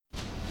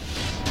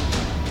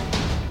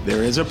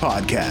There is a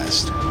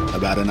podcast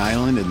about an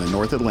island in the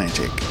North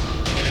Atlantic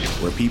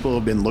where people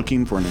have been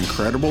looking for an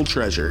incredible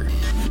treasure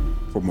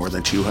for more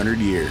than 200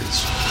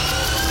 years.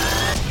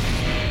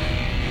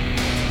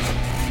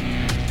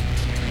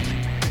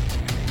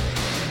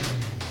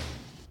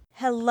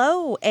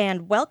 Hello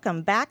and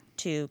welcome back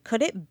to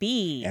Could It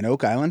Be? An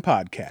Oak Island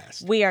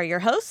podcast. We are your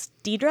hosts,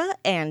 Deidre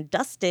and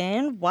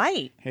Dustin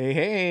White.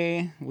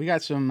 Hey, we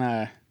got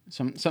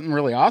something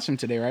really awesome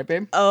today, right,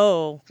 babe?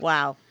 Oh,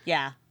 wow.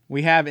 Yeah.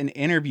 We have an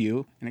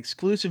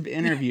exclusive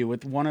interview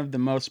with one of the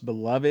most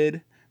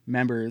beloved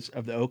members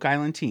of the Oak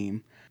Island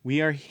team.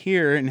 We are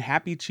here and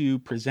happy to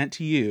present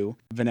to you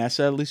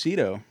Vanessa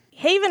Lucido.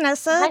 Hey,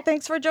 Vanessa. Hi.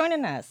 Thanks for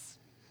joining us.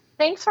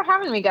 Thanks for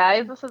having me,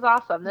 guys. This is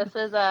awesome. This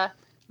is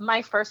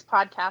my first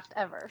podcast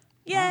ever.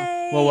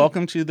 Yay. Well,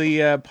 welcome to the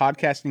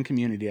podcasting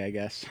community, I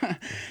guess.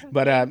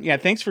 But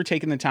thanks for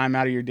taking the time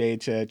out of your day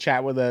to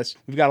chat with us.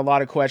 We've got a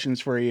lot of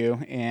questions for you,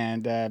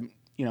 and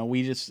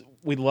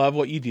we love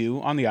what you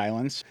do on the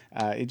islands.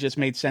 It just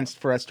made sense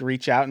for us to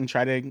reach out and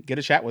try to get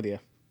a chat with you.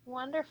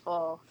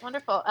 Wonderful.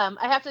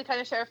 I have to kind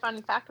of share a fun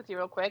fact with you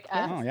real quick.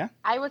 Oh, yeah?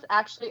 I was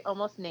actually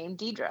almost named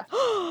Deidre.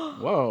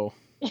 Whoa.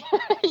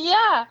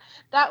 Yeah,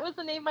 that was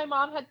the name my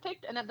mom had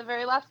picked, and at the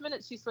very last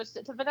minute, she switched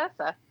it to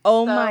Vanessa.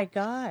 Oh, So, my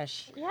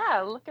gosh.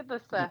 Yeah, look at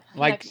this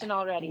Like, connection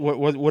already.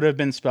 Would it have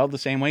been spelled the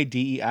same way,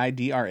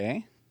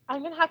 Deidra?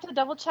 I'm going to have to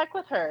double check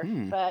with her,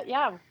 but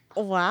yeah.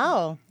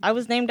 Wow. I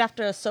was named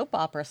after a soap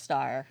opera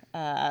star.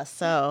 And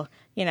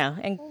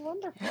Oh,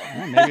 wonderful.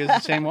 Well, maybe it's the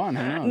same one.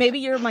 Who knows? maybe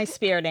you're my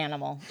spirit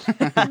animal.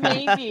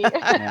 Maybe.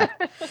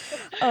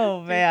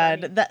 Oh, Too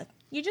man. funny.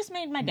 You just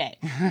made my day.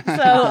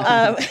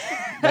 So,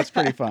 That's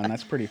pretty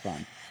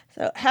fun.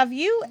 So have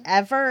you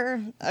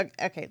ever,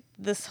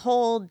 this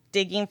whole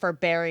digging for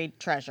buried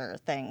treasure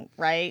thing,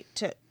 right?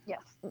 Yes.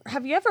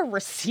 Have you ever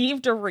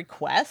received a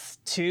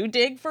request to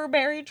dig for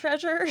buried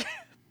treasure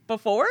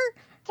before?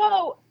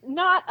 So,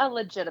 not a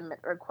legitimate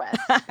request.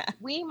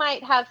 We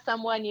might have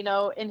someone,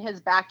 in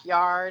his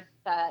backyard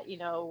that,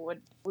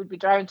 would be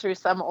driving through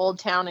some old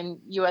town in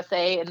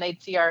USA and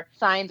they'd see our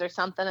signs or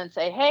something and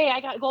say, hey, I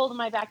got gold in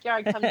my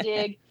backyard, come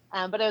dig.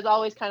 But it was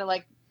always kind of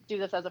like, do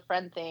this as a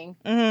friend thing.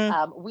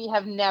 Mm-hmm. We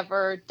have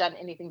never done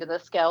anything to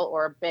this scale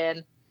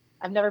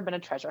I've never been a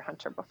treasure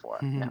hunter before.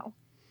 No.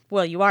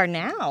 Well, you are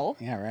now.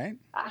 Yeah, right?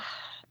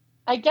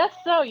 I guess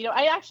so.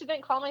 I actually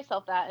didn't call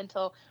myself that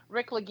until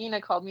Rick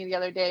Lagina called me the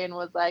other day and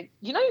was like,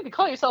 you can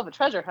call yourself a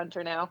treasure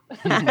hunter now.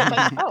 I was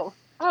like,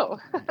 oh.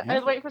 I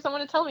was waiting for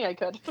someone to tell me I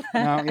could.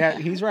 No, yeah,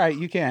 he's right.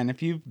 You can.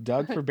 If you've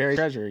dug for buried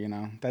treasure,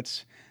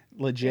 that's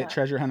legit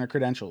treasure hunter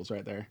credentials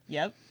right there.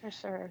 Yep. For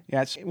sure.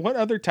 Yeah. What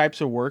other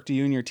types of work do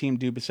you and your team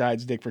do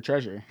besides dig for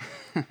treasure?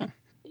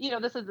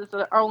 This is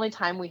the only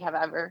time we have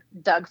ever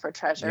dug for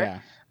treasure.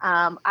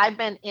 Yeah. I've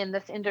been in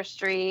this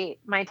industry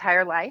my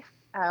entire life.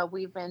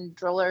 We've been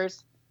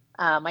drillers.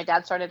 My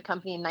dad started a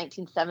company in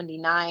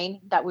 1979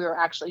 that we were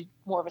actually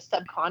more of a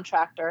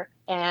subcontractor.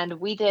 And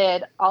we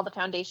did all the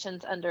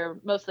foundations under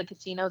most of the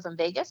casinos in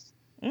Vegas,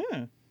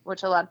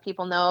 which a lot of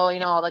people know,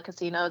 all the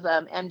casinos,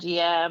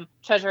 MGM,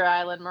 Treasure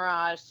Island,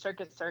 Mirage,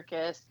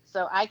 Circus.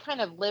 So I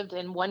kind of lived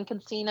in one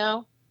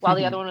casino while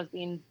the other one was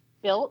being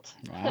built.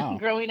 Wow.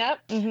 Growing up.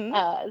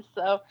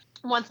 So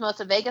once most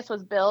of Vegas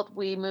was built,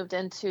 we moved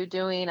into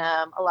doing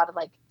a lot of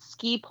like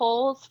ski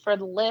poles for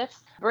the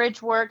lifts,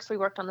 bridge works. We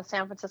worked on the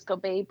San Francisco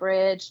Bay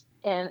Bridge,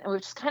 and we're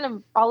just kind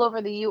of all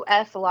over the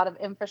U.S. A lot of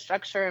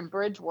infrastructure and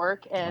bridge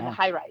work and Wow.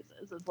 high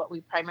rises is what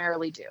we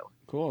primarily do.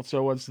 Cool.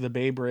 So was the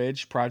Bay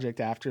Bridge project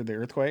after the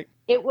earthquake?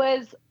 It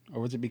was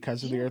Or was it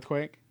because of the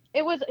earthquake?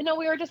 no,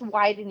 we were just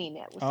widening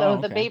it. So Oh,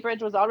 the okay. Bay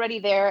Bridge was already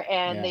there,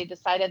 and Yeah. they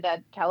decided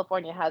that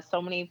California has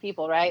so many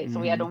people, right? So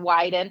we had to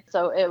widen.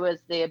 So it was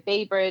the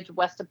Bay Bridge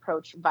West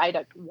Approach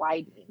Viaduct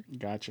widening.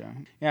 Gotcha.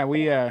 Yeah,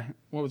 we,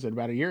 what was it,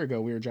 about a year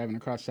ago, we were driving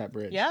across that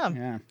bridge.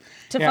 Yeah.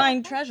 To Yeah.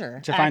 find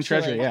treasure. To find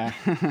treasure,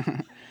 actually.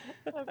 yeah.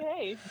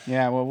 Okay.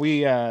 Yeah, well,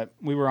 we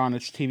were on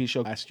this TV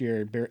show last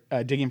year,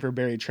 digging for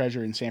buried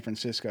treasure in San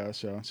Francisco,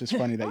 so it's just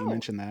funny that you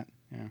mentioned that.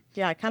 Yeah,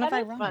 Yeah, kind of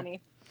That is ironic.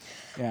 funny.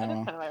 yeah, That is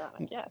well, kind of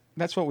ironic, yeah.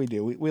 that's what we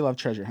do. We love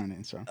treasure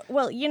hunting, so.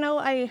 Well,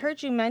 I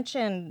heard you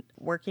mention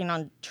working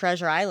on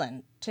Treasure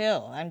Island, too.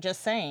 I'm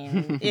just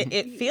saying.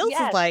 It feels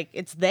Yes. like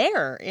it's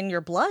there in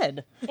your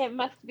blood. It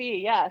must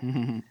be, yes.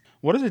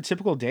 What does a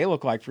typical day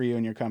look like for you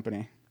and your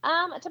company?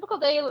 A typical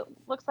day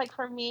looks like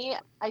for me,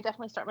 I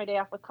definitely start my day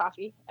off with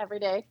coffee every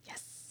day.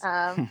 Yes.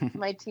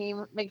 My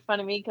team makes fun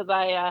of me because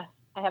I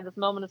have this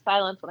moment of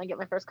silence when I get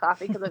my first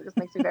coffee because it just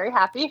makes me very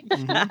happy.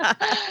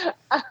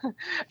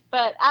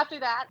 But after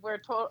that,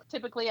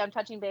 typically I'm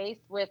touching base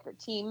with the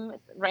team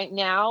right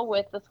now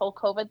with this whole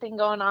COVID thing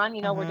going on.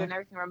 We're doing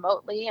everything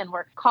remotely and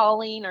we're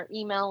calling or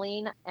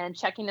emailing and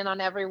checking in on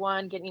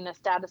everyone, getting a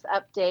status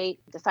update,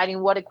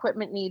 deciding what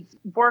equipment needs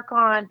work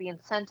on, being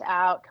sent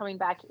out, coming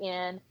back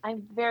in.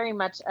 I'm very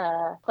much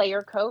a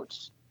player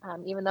coach.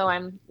 Even though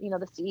I'm,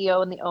 the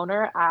CEO and the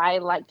owner, I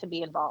like to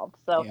be involved.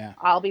 So Yeah.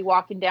 I'll be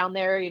walking down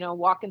there,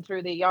 walking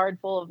through the yard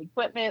full of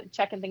equipment,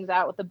 checking things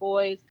out with the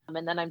boys.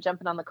 And then I'm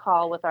jumping on the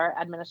call with our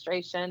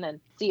administration and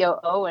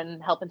COO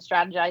and helping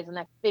strategize the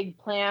next big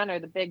plan or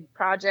the big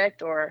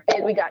project or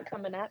bid we got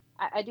coming up.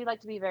 I do like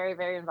to be very,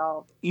 very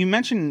involved. You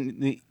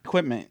mentioned the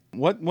equipment.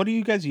 What do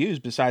you guys use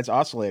besides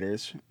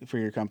oscillators for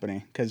your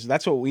company? Because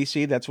that's what we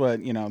see. That's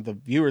what, the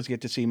viewers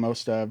get to see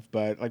most of.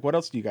 But like, what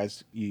else do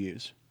you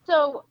use?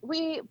 So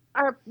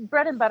our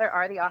bread and butter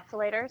are the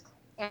oscillators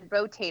and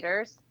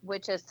rotators,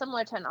 which is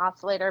similar to an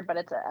oscillator, but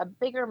it's a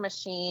bigger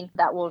machine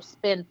that will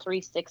spin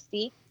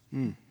 360.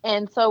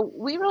 And so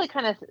we really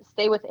kind of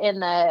stay within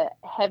the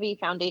heavy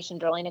foundation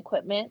drilling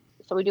equipment.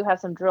 So we do have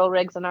some drill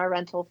rigs in our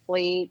rental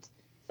fleet,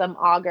 some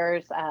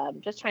augers,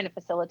 just trying to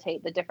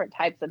facilitate the different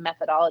types of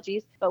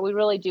methodologies. But we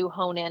really do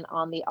hone in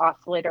on the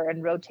oscillator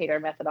and rotator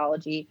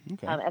methodology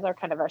as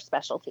our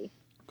specialty.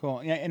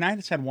 Cool. Yeah, and I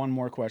just had one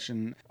more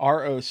question.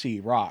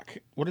 ROC.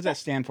 What does that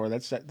stand for?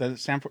 Does it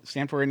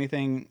stand for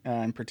anything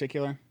in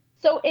particular?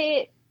 So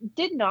it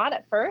did not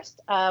at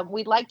first.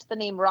 We liked the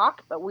name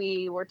ROC, but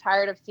we were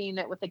tired of seeing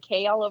it with a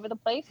K all over the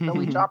place. So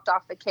we dropped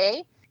off the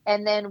K.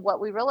 And then what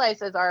we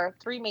realized is our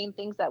three main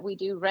things that we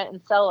do rent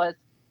and sell is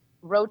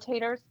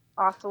rotators,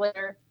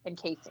 oscillator, and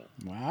casing.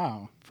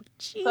 Wow.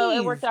 Jeez. So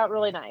it worked out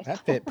really nice.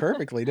 That fit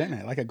perfectly, didn't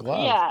it? Like a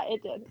glove. Yeah,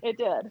 it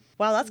did.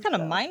 Wow, that's kind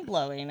of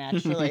mind-blowing,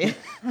 actually.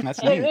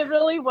 That's neat. It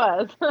really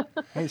was.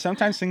 Hey,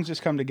 sometimes things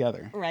just come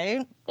together.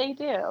 Right? They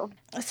do.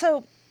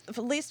 So, at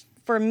least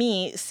for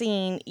me,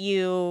 seeing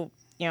you,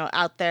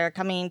 out there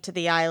coming to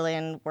the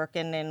island,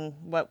 working in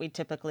what we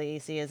typically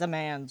see as a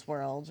man's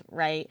world,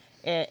 right?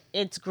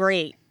 It's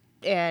great.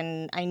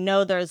 And I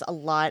know there's a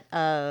lot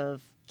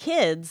of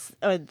kids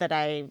that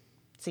I've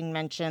seen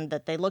mentioned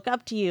that they look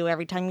up to you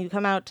every time you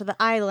come out to the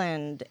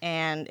island.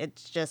 And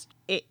it's just,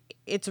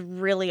 it's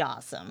really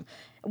awesome.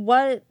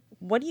 What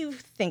do you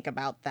think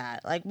about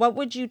that? Like, what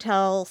would you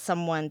tell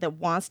someone that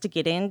wants to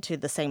get into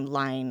the same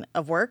line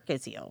of work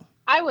as you?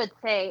 I would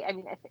say,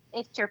 if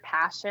it's your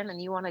passion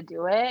and you want to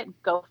do it,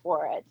 go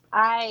for it.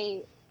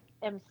 I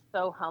am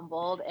so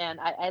humbled, and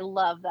I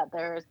love that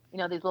there's,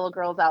 these little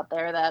girls out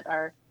there that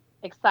are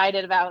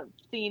excited about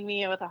seeing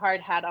me with a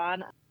hard hat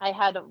on. I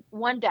had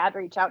one dad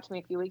reach out to me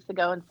a few weeks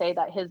ago and say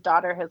that his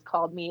daughter has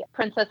called me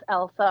Princess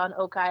Elsa on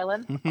Oak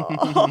Island.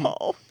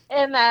 Oh.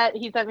 And that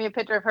he sent me a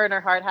picture of her in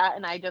her hard hat,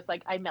 and I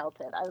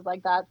melted. I was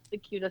like, that's the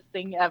cutest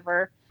thing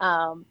ever.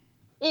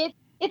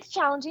 It's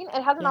challenging.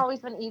 It hasn't always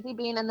been easy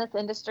being in this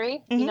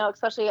industry,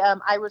 especially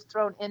I was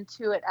thrown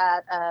into it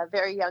at a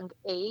very young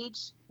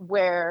age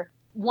where,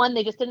 one,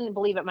 they just didn't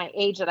believe at my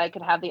age that I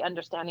could have the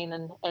understanding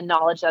and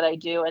knowledge that I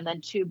do. And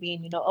then two,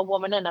 being, a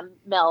woman in a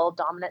male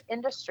dominant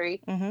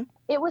industry,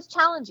 it was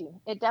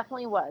challenging. It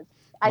definitely was.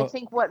 I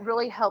think what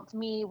really helped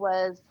me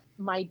was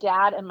my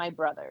dad and my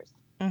brothers,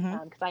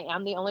 because I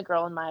am the only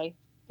girl in my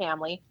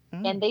family.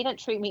 And they didn't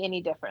treat me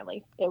any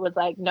differently. It was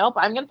like, nope,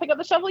 I'm going to pick up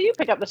the shovel. You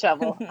pick up the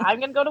shovel. I'm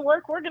going to go to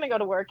work. We're going to go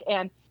to work.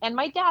 And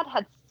my dad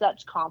had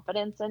such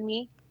confidence in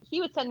me.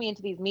 He would send me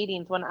into these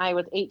meetings when I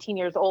was 18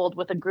 years old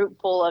with a group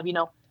full of,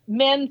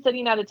 men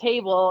sitting at a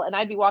table. And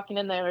I'd be walking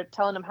in there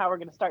telling them how we're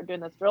going to start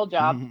doing this drill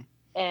job.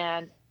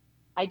 And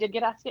I did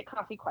get asked to get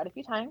coffee quite a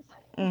few times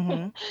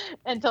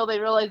until they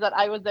realized that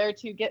I was there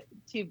to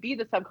be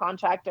the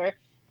subcontractor.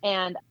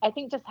 And I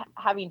think just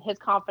having his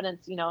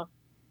confidence,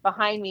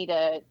 behind me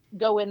to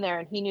go in there,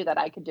 and he knew that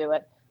I could do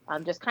it,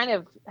 just kind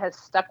of has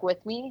stuck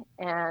with me.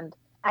 And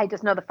I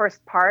just know the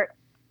first part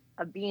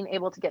of being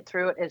able to get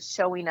through it is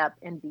showing up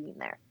and being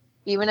there.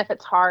 Even if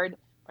it's hard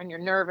and you're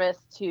nervous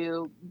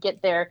to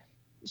get there,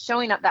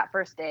 showing up that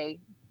first day,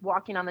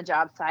 walking on the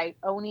job site,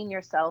 owning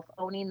yourself,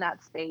 owning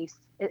that space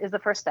is the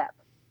first step.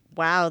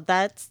 Wow,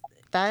 that's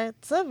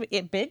a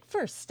big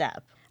first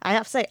step. I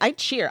have to say, I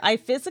cheer. I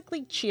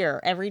physically cheer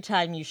every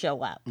time you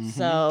show up.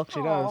 So she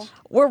does.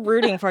 We're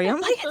rooting for you. I'm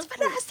like, it's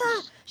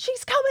Vanessa.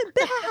 She's coming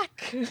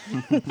back.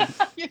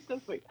 You're so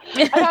sweet.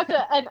 I have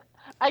to, and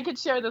I could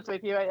share this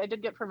with you. I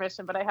did get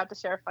permission, but I have to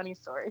share a funny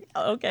story.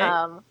 Okay.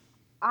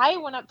 I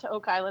went up to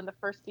Oak Island the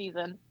first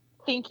season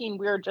thinking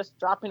we were just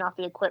dropping off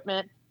the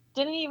equipment.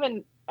 Didn't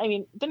even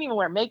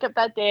wear makeup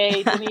that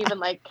day. Didn't even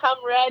come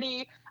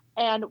ready.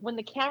 And when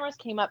the cameras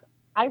came up,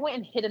 I went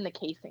and hid in the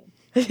casing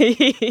because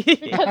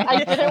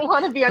I didn't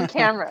want to be on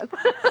cameras.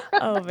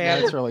 Oh,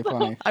 man. That's really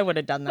funny. I would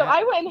have done that. So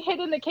I went and hid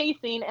in the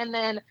casing, and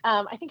then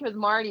I think it was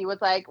Marty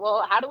was like,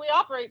 well, how do we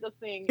operate this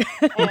thing?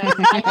 And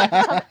I had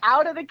to come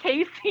out of the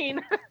casing.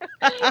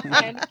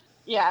 And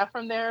yeah,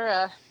 from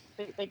there,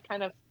 they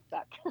kind of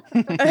stuck.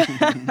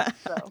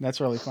 So. That's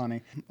really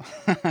funny.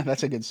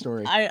 That's a good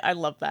story. I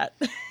love that.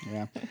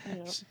 Yeah.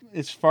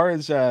 As far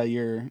as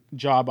your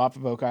job off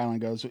of Oak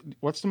Island goes,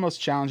 what's the most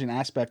challenging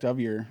aspect of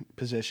your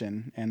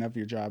position and of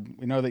your job?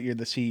 We know that you're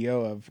the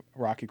CEO of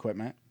ROC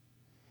Equipment.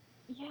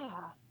 Yeah.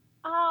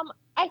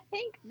 I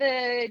think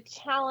the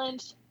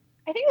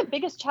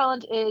biggest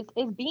challenge is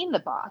being the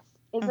boss.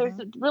 There's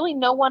really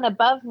no one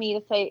above me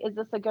to say, is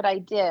this a good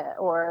idea?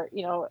 Or,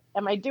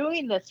 am I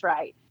doing this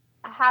right?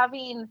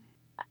 Having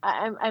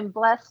I'm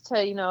blessed to,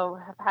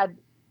 have had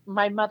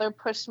my mother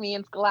push me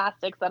in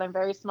scholastics, that I'm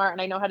very smart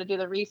and I know how to do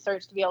the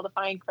research to be able to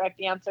find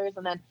correct answers.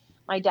 And then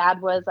my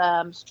dad was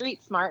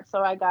street smart,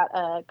 so I got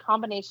a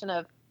combination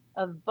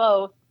of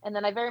both. And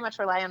then I very much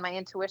rely on my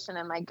intuition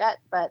and my gut.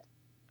 But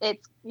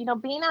it's,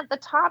 being at the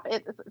top,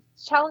 it's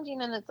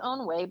challenging in its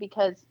own way,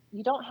 because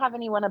you don't have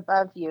anyone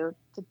above you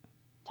to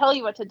tell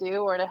you what to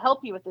do or to help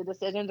you with the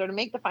decisions or to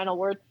make the final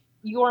word.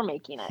 You're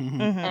making it.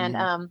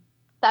 And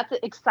that's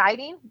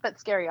exciting but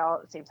scary all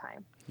at the same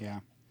time. Yeah.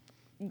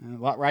 A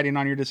lot riding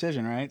on your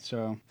decision, right?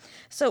 So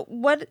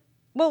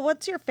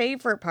what's your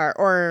favorite part,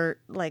 or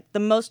like the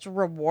most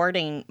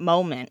rewarding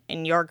moment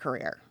in your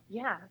career?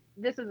 Yeah,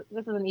 this is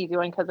an easy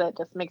one because it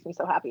just makes me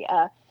so happy.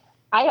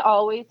 I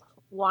always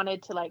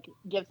wanted to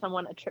give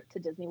someone a trip to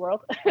Disney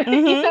World.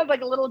 Even as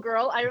like a little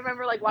girl, I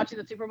remember watching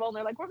the Super Bowl and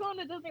they're like, "We're going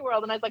to Disney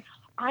World," and I was like,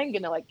 "I'm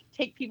gonna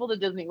take people to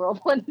Disney World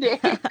one day,"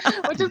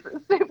 which is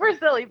super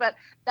silly, but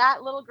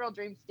that little girl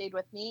dream stayed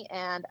with me.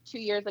 And 2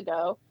 years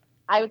ago,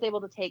 I was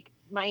able to take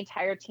my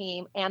entire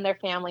team and their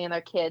family and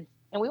their kids,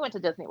 and we went to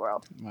Disney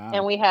World. Wow.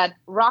 And we had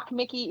Rock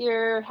Mickey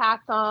ear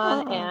hats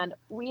on, and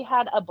we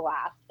had a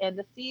blast. And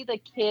to see the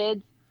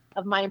kids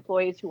of my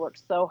employees who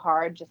worked so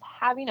hard just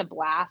having a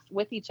blast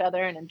with each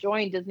other and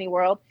enjoying Disney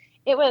World,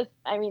 it was,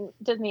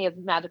 Disney is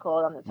magical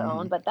on its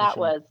own, but that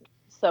was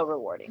so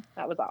rewarding.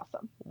 That was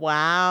awesome.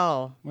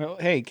 Wow. Well,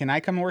 hey, can I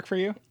come work for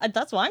you?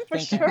 That's what I'm For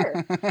thinking.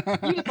 sure.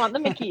 You just want the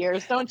Mickey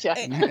ears, don't you?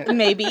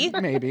 Maybe.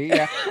 Maybe,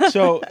 yeah.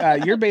 So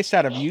you're based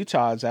out of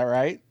Utah, is that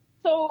right?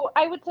 So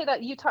I would say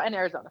that Utah and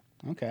Arizona.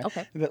 Okay.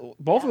 Okay.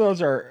 Both of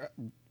those are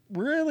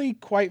really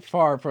quite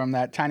far from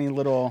that tiny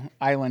little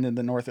island in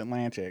the North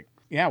Atlantic.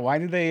 Yeah, why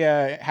did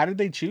they? How did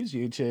they choose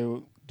you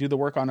to do the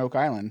work on Oak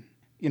Island?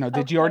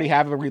 Did you already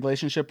have a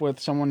relationship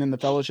with someone in the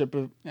Fellowship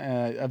of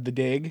the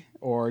Dig,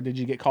 or did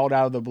you get called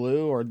out of the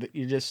blue, or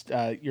you just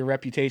your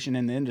reputation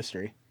in the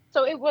industry?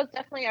 So it was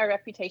definitely our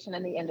reputation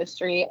in the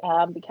industry,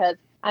 because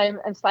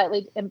I'm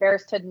slightly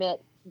embarrassed to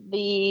admit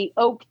the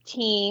Oak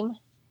team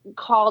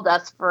called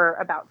us for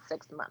about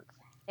 6 months,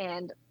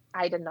 and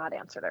I did not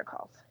answer their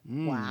calls.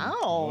 Wow.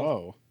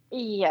 Whoa.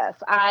 Yes,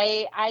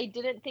 I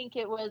didn't think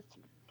it was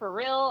for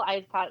real.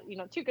 I thought,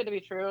 too good to be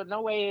true.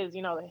 No way is,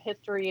 the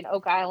history in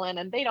Oak Island,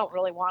 and they don't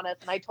really want us.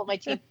 And I told my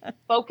team,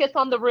 focus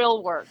on the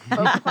real work,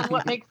 focus on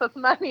what makes us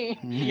money.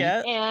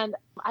 Yeah. And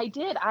I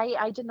did.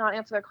 I did not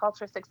answer their calls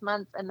for 6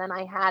 months. And then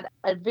I had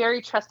a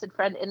very trusted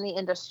friend in the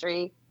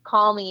industry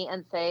call me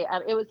and say,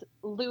 it was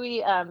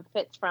Louis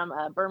Fitz from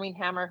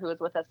Birminghammer, who was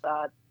with us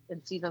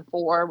in season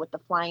 4 with the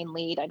flying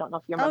lead. I don't know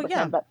if you remember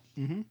him, but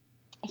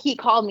he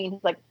called me and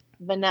he's like,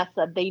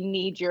 "Vanessa, they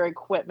need your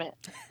equipment.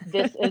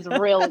 This is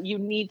real. You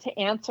need to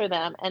answer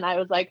them." And I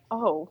was like,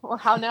 "Oh, well,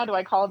 how now do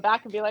I call him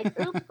back and be like,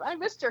 oops, I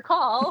missed your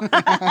call?"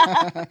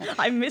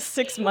 I missed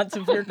 6 months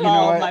of your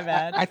call. My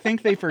bad. I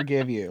think they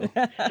forgive you.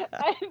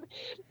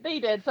 They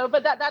did. So,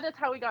 but that is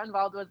how we got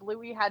involved. Was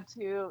Louis had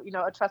to,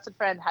 a trusted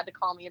friend had to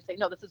call me and say,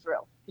 "No, this is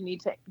real.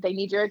 They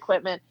need your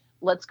equipment.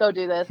 Let's go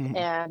do this."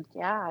 And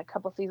yeah, a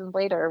couple seasons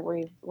later,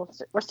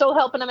 we're still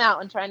helping them out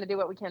and trying to do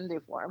what we can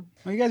do for them.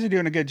 Well, you guys are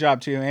doing a good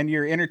job too, and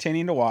you're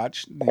entertaining to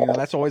watch.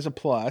 That's always a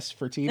plus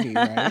for TV,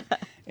 right?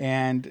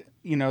 And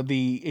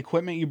the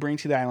equipment you bring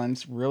to the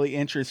island's really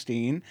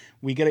interesting.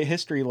 We get a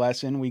history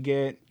lesson. We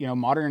get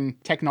modern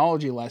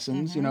technology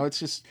lessons. It's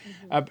just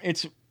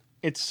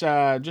it's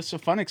just a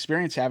fun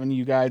experience having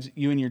you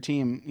and your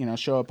team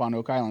show up on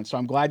Oak Island. So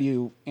I'm glad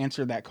you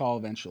answered that call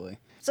eventually.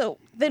 So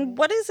then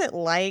what is it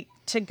like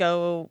to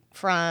go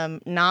from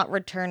not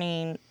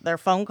returning their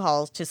phone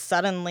calls to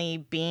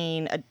suddenly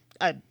being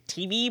a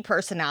TV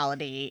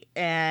personality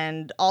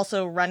and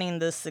also running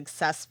this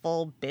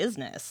successful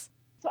business?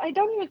 So I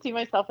don't even see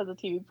myself as a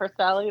TV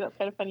personality. That's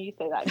kind of funny you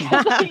say that.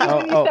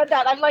 When you said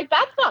that, I'm like,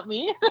 that's not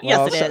me.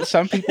 Yes, it is.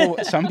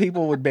 Some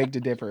people would beg to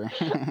differ.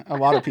 A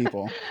lot of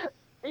people.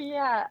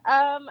 Yeah.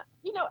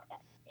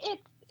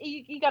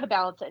 You got to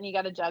balance it and you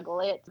got to juggle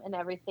it and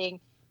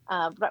everything.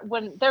 But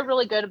when they're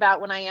really good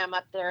about when I am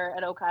up there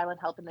at Oak Island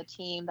helping the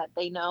team, that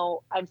they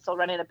know I'm still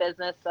running a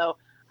business, so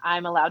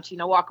I'm allowed to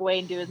walk away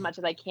and do as much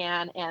as I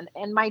can.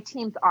 And my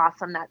team's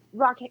awesome. That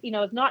Rock,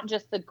 is not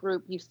just the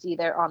group you see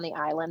there on the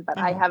island, but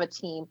I have a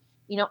team,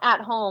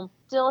 at home,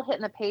 still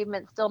hitting the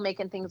pavement, still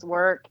making things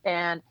work,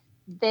 and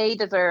they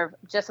deserve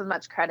just as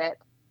much credit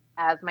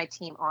as my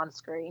team on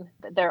screen.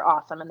 They're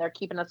awesome, and they're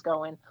keeping us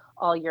going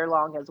all year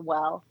long as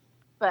well.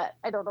 But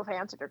I don't know if I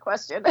answered your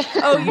question.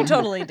 Oh, you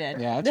totally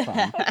did. Yeah, that's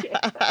fine. Okay.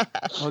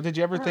 Well, did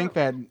you ever think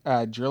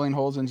that drilling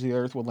holes into the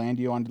earth would land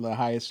you onto the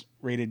highest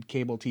rated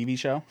cable TV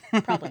show?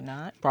 Probably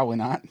not. Probably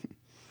not.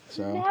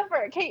 So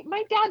Never. Okay,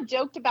 my dad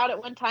joked about it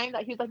one time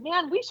that he was like,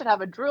 "Man, we should have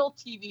a drill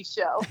TV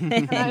show."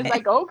 And I was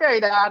like, "Okay,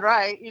 Dad,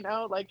 right?"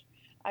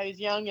 I was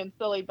young and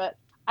silly, but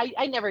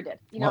I never did.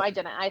 I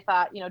didn't. I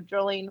thought,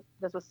 drilling,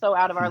 this was so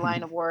out of our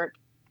line of work.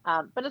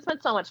 But it's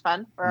been so much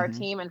fun for our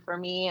team and for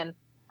me and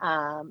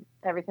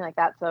everything like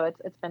that. So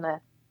it's been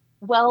a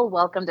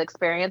welcomed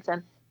experience,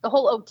 and the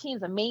whole Oak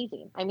team's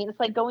amazing. It's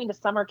like going to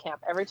summer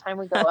camp every time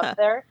we go up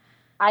there.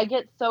 I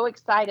get so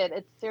excited.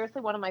 It's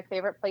seriously one of my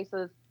favorite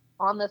places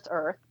on this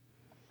earth,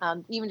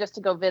 even just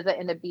to go visit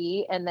and to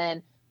be. And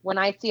then when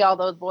I see all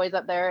those boys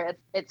up there,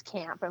 it's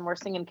camp, and we're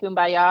singing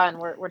Kumbaya, and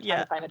we're trying Yeah.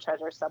 to find a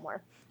treasure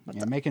somewhere.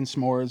 Yeah, making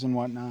s'mores and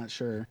whatnot.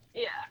 Sure.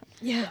 Yeah.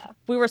 Yeah.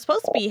 We were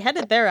supposed to be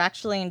headed there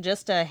actually in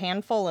just a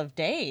handful of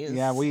days.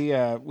 Yeah, we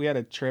had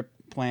a trip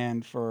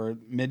planned for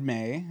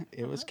mid-May.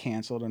 It was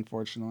canceled,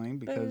 unfortunately,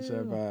 because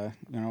of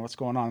what's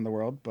going on in the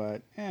world.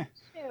 But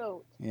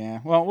Shoot. yeah.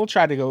 Well, we'll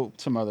try to go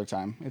some other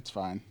time. It's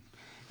fine.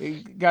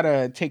 You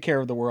gotta take care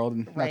of the world,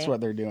 and that's Right.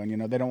 what they're doing.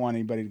 They don't want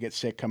anybody to get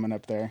sick coming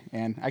up there.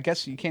 And I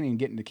guess you can't even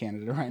get into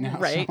Canada right now.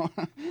 Right. So.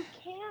 You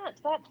can't.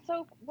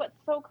 What's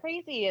so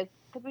crazy is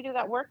because we do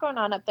that work going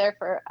on up there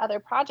for other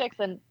projects,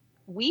 and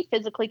we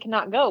physically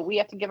cannot go. We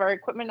have to give our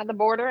equipment at the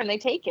border, and they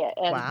take it.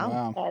 And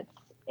Wow.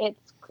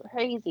 it's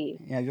crazy.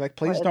 Yeah, you're like,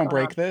 please What is don't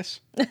going break on?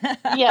 this.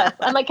 Yes,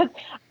 I'm like, 'cause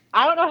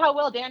I don't know how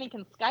well Danny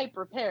can Skype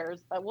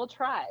repairs, but we'll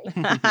try.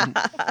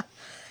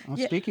 Well,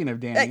 Yeah. speaking of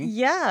Danny,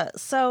 Yeah.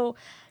 So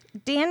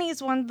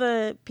Danny's one of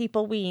the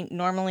people we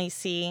normally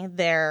see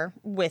there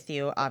with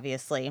you,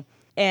 obviously.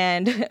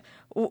 And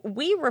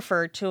we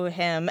refer to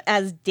him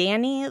as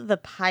Danny the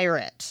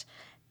Pirate.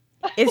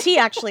 Is he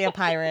actually a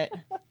pirate?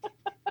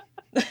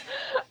 You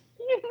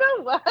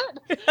know what?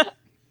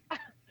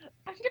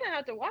 I'm gonna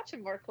have to watch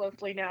him more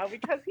closely now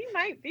because he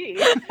might be.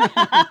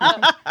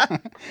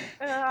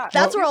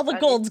 That's where all the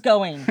Funny. gold's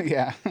going.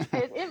 yeah.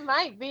 It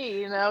might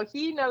be.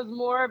 He knows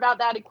more about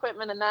that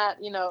equipment and that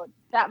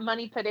that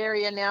money pit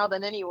area now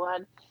than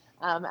anyone.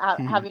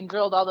 Having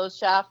drilled all those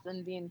shafts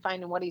and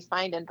finding what he's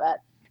finding, but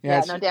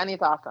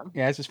Danny's awesome.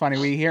 Yeah, it's just funny.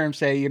 We hear him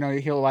say,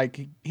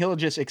 he'll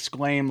just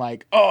exclaim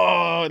like,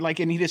 "Oh!"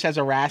 and he just has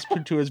a rasp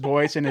to his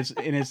voice, and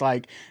his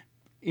like,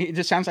 it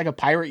just sounds like a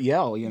pirate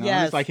yell.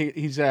 Yes. It's like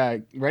he's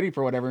ready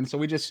for whatever, and so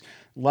we just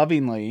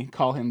lovingly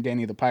call him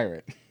Danny the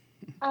Pirate.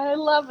 I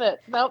love it.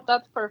 Nope,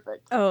 that's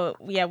perfect. Oh,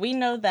 yeah, we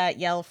know that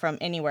yell from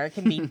anywhere. It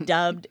can be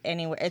dubbed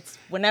anywhere. It's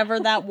whenever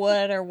that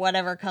wood or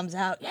whatever comes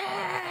out.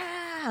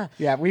 Yeah.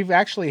 Yeah, we've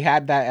actually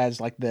had that as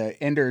like the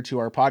ender to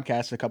our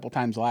podcast a couple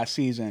times last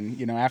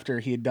season. After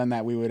he had done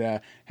that, we would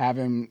have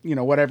him,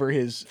 whatever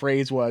his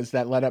phrase was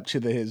that led up to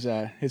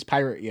his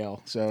pirate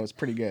yell. So it's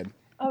pretty good.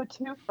 Oh,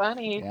 too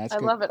funny. Yeah, it's I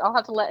good. love it. I'll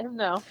have to let him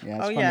know. Yeah,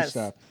 it's Oh, funny yes.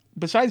 stuff.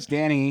 Besides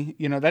Danny,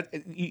 that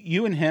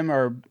you and him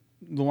are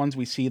the ones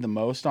we see the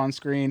most on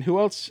screen. Who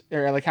else,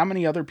 or like how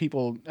many other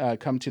people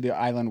come to the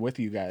island with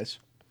you guys?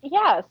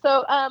 Yeah,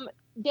 so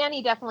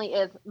Danny definitely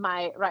is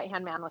my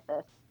right-hand man with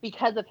this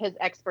because of his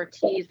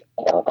expertise.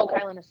 Oak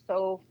Island is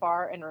so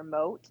far and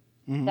remote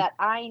Mhm. that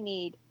I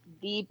need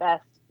the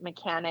best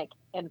mechanic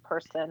in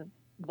person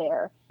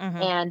there.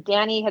 Mhm. And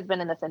Danny has been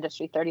in this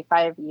industry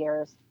 35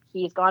 years.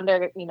 He's gone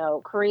to,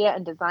 Korea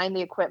and designed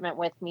the equipment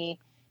with me.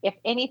 If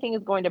anything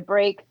is going to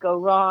break, go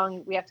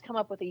wrong, we have to come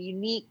up with a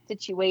unique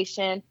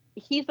situation.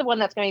 He's the one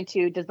that's going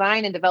to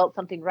design and develop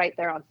something right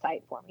there on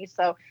site for me.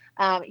 So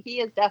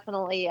he is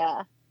definitely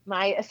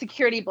my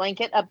security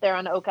blanket up there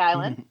on Oak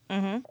Island.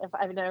 Mm-hmm. If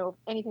I know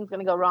anything's going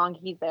to go wrong,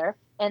 he's there.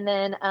 And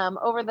then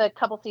over the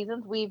couple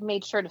seasons, we've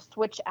made sure to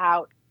switch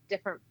out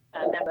different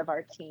members of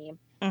our team.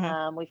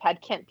 Mhm. We've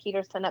had Kent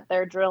Peterson up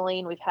there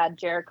drilling. We've had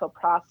Jericho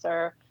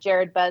Prosser,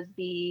 Jared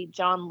Busby,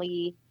 John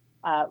Lee,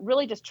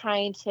 really just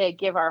trying to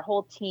give our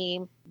whole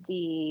team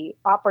the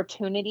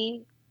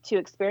opportunity to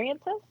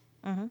experience this.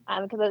 Mhm.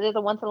 Because it is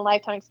a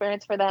once-in-a-lifetime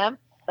experience for them.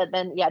 But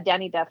then,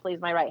 Danny definitely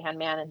is my right-hand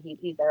man, and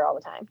he's there all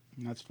the time.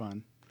 That's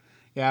fun.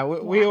 Yeah,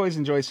 we always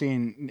enjoy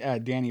seeing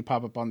Danny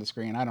pop up on the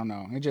screen. I don't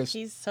know.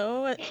 He's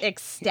so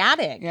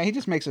ecstatic. Yeah, he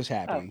just makes us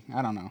happy.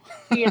 I don't know.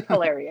 He is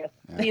hilarious.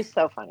 He's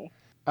so funny.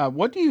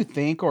 What do you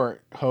think or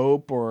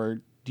hope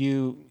or do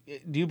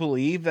you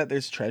believe that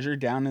there's treasure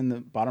down in the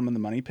bottom of the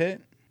money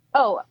pit?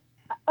 Oh,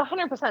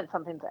 100%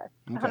 something's there.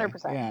 Okay.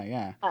 100%.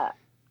 Yeah.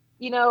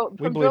 We From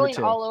believe it drilling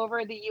too. all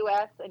over the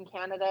U.S. and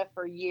Canada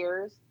for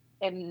years,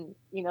 and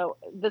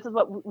this is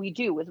what we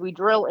do: is we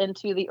drill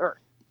into the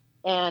earth,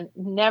 and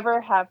never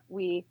have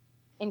we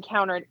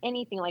encountered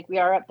anything like we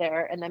are up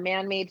there, and the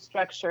man-made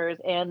structures,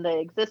 and the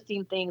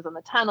existing things, and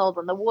the tunnels,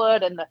 and the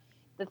wood, and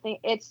the thing.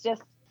 It's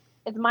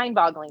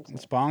mind-boggling to me.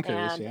 It's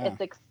bonkers. And Yeah.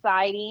 it's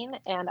exciting,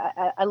 and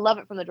I love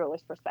it from the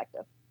driller's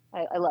perspective.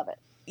 I love it.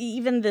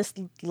 Even this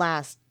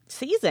last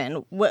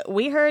season,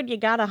 we heard you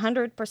got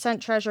 100%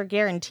 treasure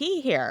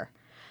guarantee here.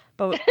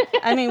 But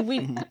I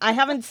mean, I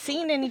haven't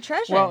seen any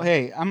treasure. Well,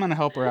 hey, I'm gonna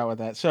help her out with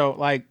that. So,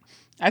 like,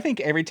 I think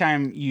every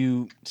time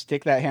you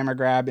stick that hammer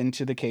grab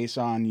into the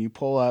caisson, you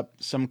pull up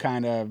some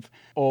kind of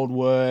old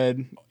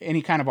wood,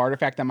 any kind of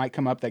artifact that might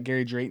come up that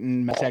Gary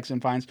Drayton Texan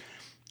finds.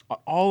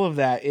 All of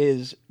that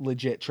is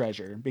legit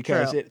treasure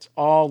because True. it's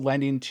all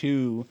lending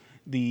to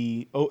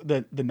the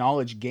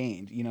knowledge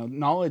gained.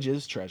 Knowledge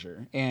is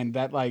treasure, and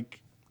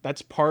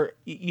that's part.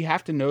 You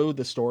have to know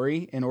the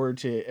story in order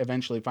to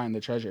eventually find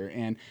the treasure,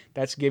 and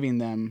that's giving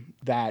them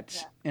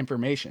that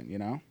information.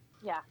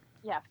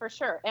 Yeah, for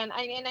sure. And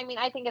I mean,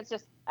 I think it's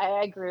just,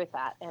 I agree with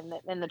that.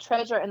 And the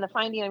treasure and the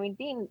finding, I mean,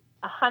 being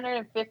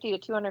 150 to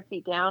 200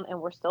 feet down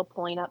and we're still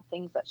pulling up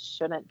things that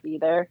shouldn't be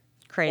there.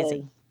 Crazy.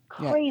 Is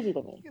Yeah. crazy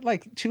to me.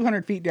 Like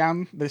 200 feet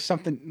down, there's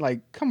something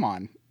like, come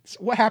on,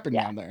 what happened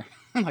Yeah. down there?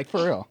 Like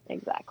for real.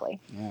 Exactly.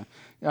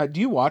 Yeah. Do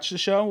you watch the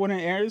show when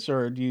it airs,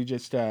 or do you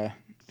just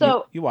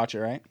So you watch it,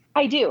 right?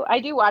 I do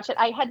watch it.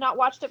 I had not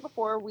watched it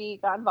before we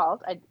got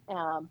involved.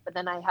 But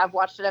then I have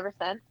watched it ever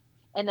since.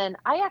 And then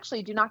I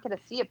actually do not get to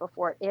see it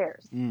before it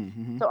airs.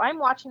 Mm-hmm. So I'm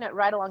watching it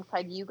right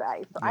alongside you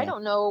guys. So I Yeah.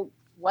 don't know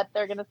what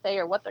they're going to say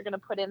or what they're going to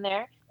put in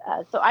there.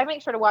 So I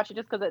make sure to watch it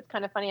just because it's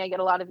kind of funny. I get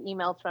a lot of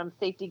emails from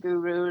safety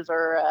gurus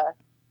or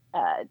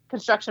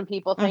construction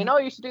people saying, "Oh,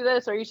 you should do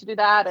this or you should do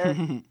that." Or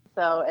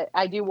so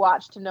I do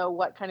watch to know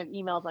what kind of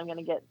emails I'm going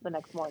to get the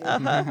next morning.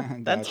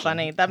 That's Gotcha.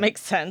 funny. That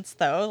makes sense,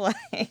 though.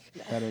 Like,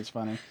 That is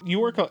funny. You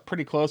work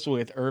pretty closely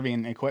with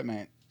Irving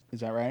Equipment, is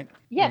that right?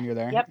 Yes. When you're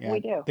there? Yep, Yeah. we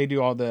do. They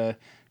do all the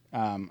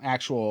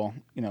actual,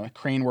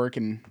 crane work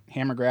and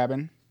hammer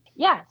grabbing.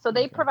 Yeah, so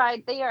they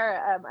provide. They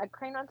are a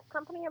crane rental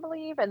company, I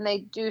believe, and they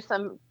do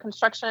some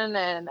construction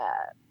and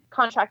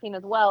contracting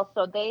as well.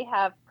 So they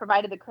have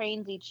provided the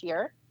cranes each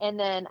year, and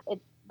then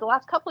the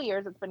last couple of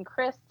years it's been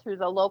Chris, who's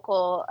a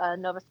local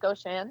Nova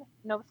Scotian.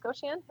 Nova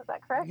Scotian, is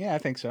that correct? Yeah, I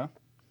think so.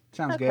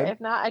 Sounds Okay, good.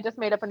 if not, I just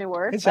made up a new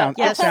word. It sounds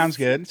Yes. it sounds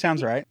good. It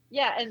sounds right.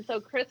 Yeah, and so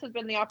Chris has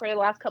been the operator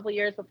the last couple of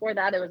years. Before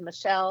that, it was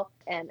Michelle,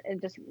 and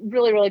just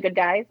really, really good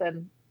guys,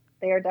 and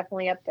they are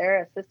definitely up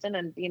there assisting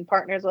and being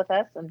partners with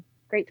us, and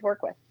great to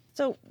work with.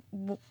 so,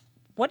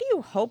 what do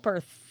you hope or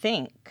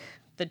think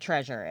the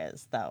treasure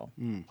is, though?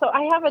 So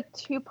I have a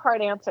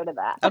two-part answer to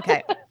that.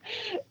 Okay.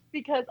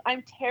 Because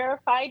I'm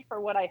terrified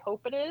for what I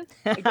hope it is.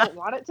 I don't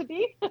want it to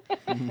be.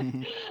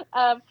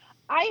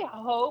 I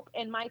hope,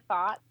 and my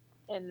thought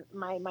and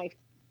my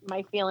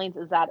feelings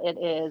is that it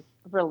is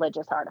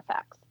religious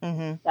artifacts.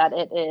 Mm-hmm. That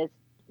it is,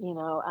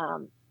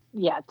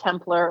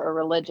 Templar or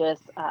religious.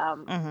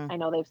 Mm-hmm. I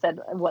know they've said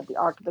what the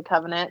Ark of the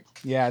Covenant.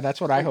 Yeah,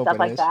 that's what I and hope stuff it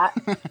like is. that.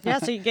 Yeah,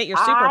 so you get your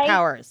I-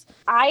 superpowers.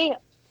 I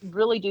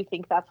really do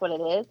think that's what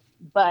it is.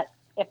 But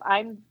if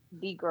I'm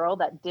the girl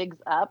that digs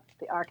up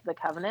the Ark of the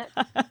Covenant,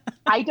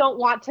 I don't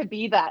want to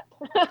be that.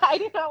 I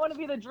do not want to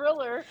be the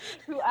driller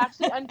who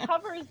actually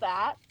uncovers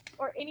that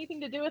or anything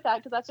to do with that,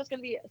 because that's just going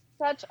to be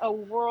such a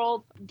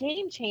world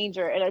game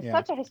changer and it's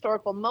such a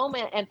historical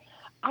moment. And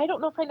I don't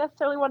know if I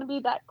necessarily want to be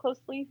that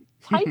closely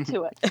tied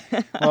to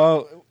it.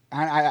 Well,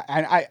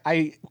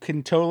 I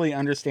can totally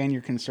understand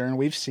your concern.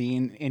 We've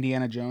seen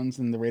Indiana Jones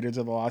and the Raiders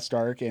of the Lost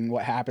Ark and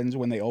what happens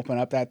when they open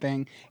up that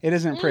thing. It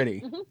isn't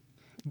pretty. Mm-hmm.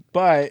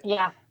 But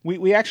Yeah.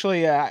 we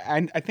actually,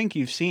 I think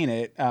you've seen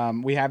it.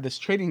 We have this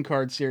trading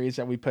card series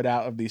that we put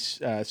out of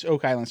these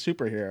Oak Island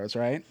superheroes,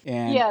 right?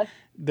 And Yes.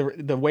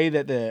 the way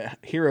that the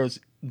heroes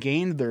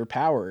gained their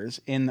powers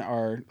in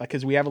our,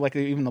 because we have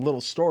even the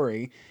little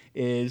story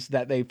is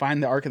that they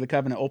find the Ark of the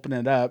Covenant, open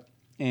it up,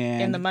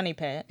 and In the money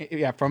pit.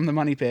 Yeah, from the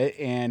money pit,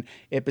 and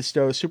it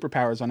bestows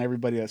superpowers on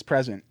everybody that's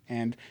present.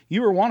 And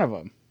you were one of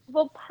them.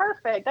 Well,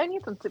 perfect. I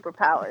need some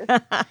superpowers.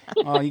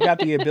 You got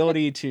the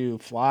ability to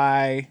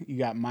fly. You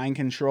got mind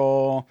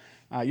control.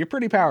 You're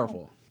pretty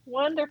powerful.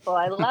 Wonderful.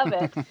 I love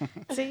it.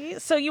 See,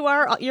 so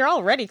you're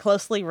already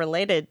closely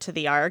related to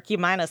the Ark. You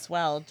might as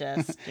well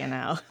just,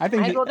 I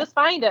think. Might as well just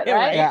find it, Yeah,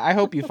 right? Yeah, I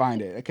hope you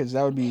find it, because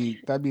that'd be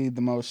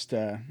the most.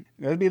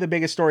 That'd be the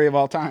biggest story of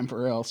all time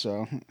for real.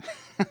 So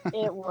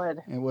It would.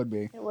 it would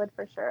be. It would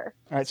for sure.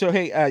 All right. So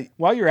hey,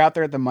 while you're out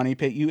there at the money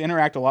pit, you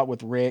interact a lot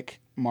with Rick,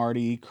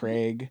 Marty,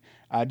 Craig.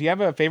 Do you have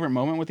a favorite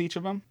moment with each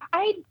of them?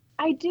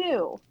 I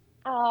do.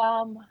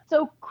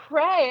 So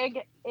Craig's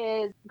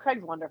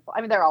wonderful.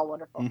 I mean, they're all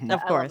wonderful. Mhm.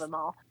 Of I course. love them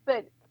all.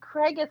 But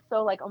Craig is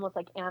so almost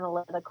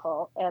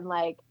analytical, and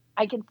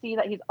I can see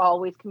that he's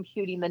always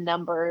computing the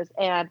numbers,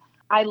 and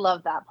I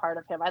love that part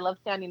of him. I love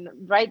standing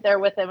right there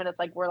with him, and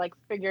it's we're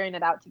figuring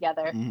it out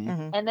together. Mhm.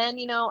 Mm-hmm. And then,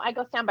 I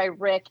go stand by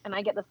Rick and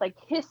I get this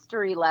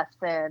history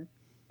lesson,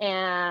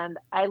 and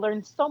I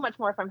learned so much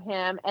more from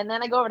him. And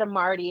then I go over to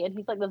Marty, and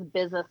he's this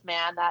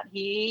businessman that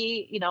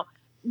he,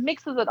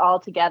 mixes it all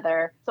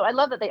together. So I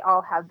love that they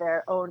all have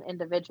their own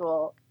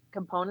individual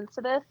components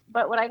to this.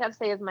 But what I have to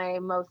say is my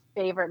most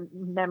favorite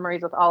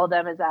memories with all of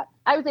them is that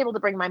I was able to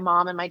bring my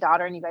mom and my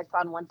daughter, and you guys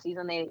saw in one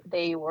season,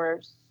 they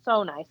were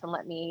so nice and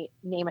let me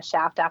name a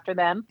shaft after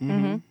them.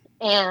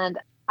 Mm-hmm. And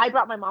I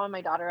brought my mom and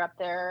my daughter up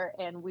there,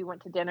 and we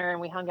went to dinner and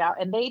we hung out,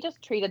 and they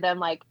just treated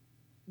them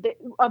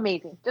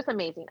amazing, just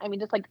amazing. I mean,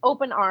 just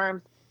open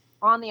arms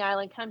on the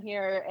island, come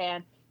here.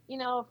 And,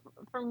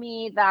 for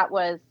me, that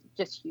was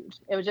just huge.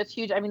 It was just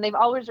huge. I mean, they've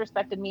always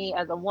respected me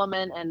as a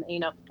woman, and,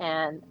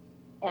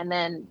 and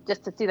then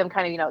just to see them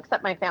kind of,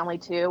 accept my family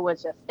too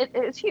was just,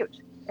 it's huge.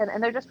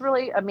 And they're just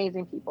really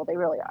amazing people. They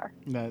really are.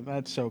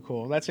 That's so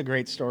cool. That's a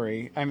great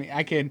story. I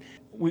mean,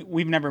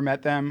 we've never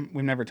met them.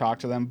 We've never talked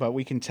to them, but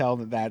we can tell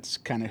that that's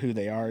kind of who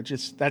they are.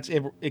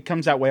 It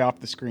comes out way off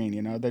the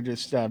screen. They're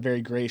just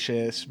very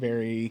gracious,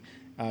 very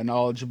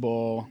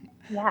knowledgeable.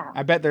 Yeah.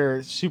 I bet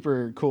they're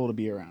super cool to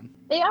be around.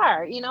 They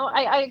are.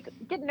 I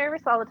get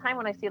nervous all the time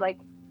when I see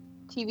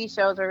TV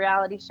shows or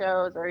reality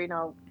shows or,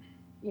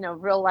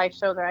 real life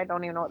shows, or I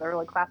don't even know what they're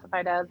really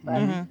classified as. But,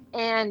 Mm-hmm.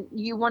 and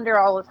you wonder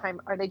all the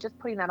time, are they just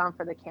putting that on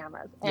for the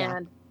cameras? Yeah.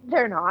 And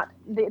They're not.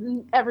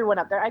 Everyone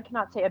up there, I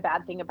cannot say a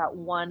bad thing about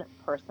one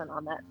person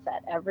on that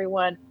set.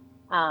 Everyone,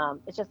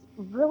 it's just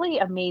really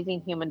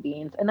amazing human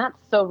beings, and that's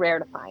so rare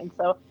to find.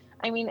 So,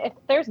 I mean, if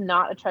there's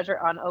not a treasure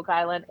on Oak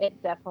Island,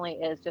 it definitely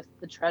is just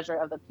the treasure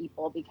of the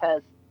people,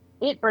 because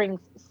it brings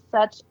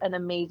such an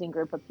amazing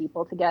group of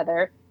people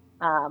together,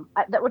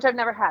 which I've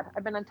never had.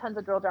 I've been on tons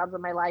of drill jobs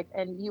in my life,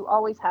 and you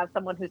always have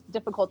someone who's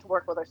difficult to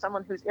work with, or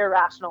someone who's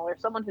irrational, or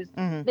someone who's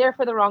there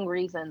for the wrong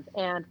reasons.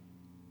 And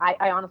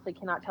I honestly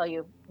cannot tell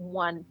you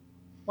one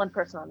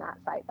person on that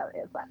site that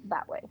is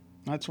that way.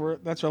 That's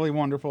really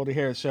wonderful to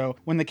hear. So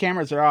when the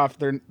cameras are off,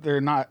 they're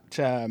not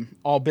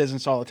all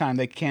business all the time.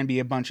 They can be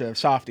a bunch of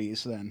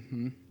softies then.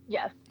 Hmm?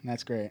 Yes.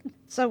 That's great.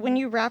 So when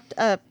you wrapped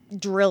up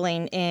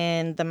drilling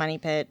in the Money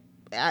Pit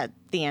at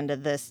the end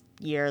of this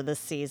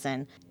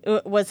season,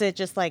 was it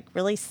just like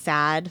really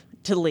sad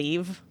to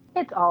leave?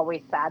 It's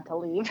always sad to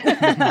leave.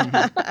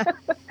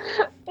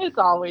 It's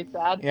always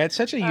sad. Yeah, it's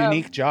such a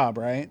unique job,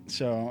 right?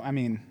 So, I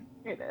mean,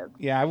 it is.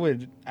 Yeah, I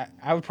would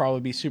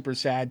probably be super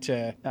sad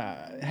to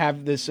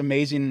have this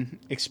amazing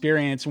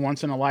experience,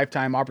 once in a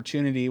lifetime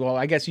opportunity. Well,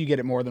 I guess you get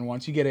it more than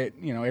once. You get it,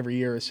 every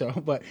year or so.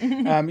 But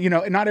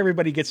not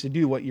everybody gets to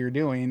do what you're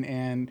doing,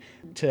 and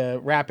to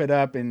wrap it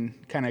up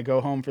and kind of go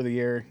home for the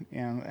year.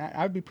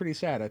 I would be pretty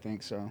sad, I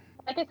think. So.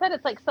 Like I said,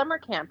 it's like summer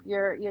camp.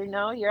 You're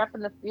up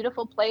in this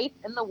beautiful place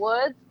in the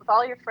woods with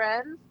all your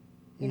friends,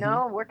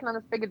 working on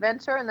this big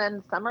adventure, and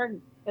then summer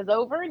is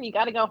over and you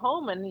got to go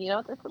home, and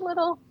it's a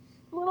little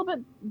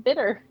bit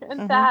bitter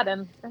and sad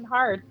and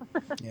hard.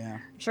 Yeah.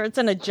 I'm sure it's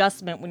an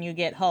adjustment when you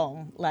get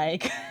home.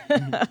 Like,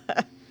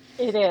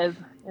 It is.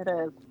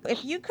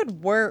 If you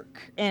could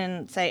work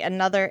in, say,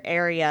 another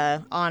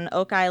area on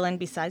Oak Island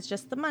besides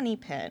just the Money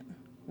Pit,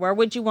 where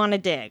would you want to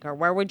dig, or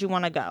where would you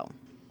want to go?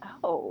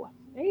 Oh,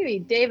 maybe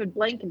David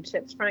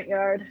Blankenship's front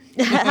yard.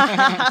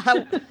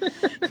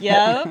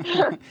 Yeah.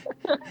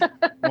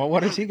 Well,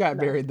 what has he got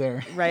buried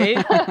there? Right?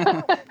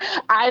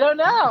 I don't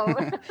know.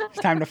 It's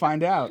time to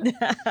find out.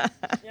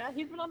 Yeah,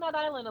 he's been on that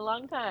island a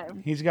long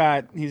time. He's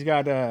got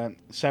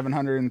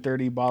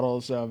 730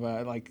 bottles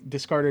of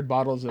discarded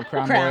bottles of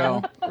Crown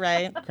Royal.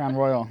 Right. Crown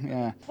Royal,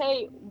 yeah.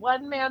 Hey,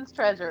 one man's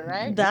treasure,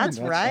 right? That's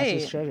right.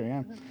 That's his treasure,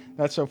 yeah.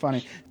 That's so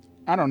funny.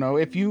 I don't know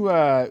if you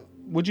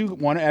would you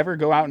want to ever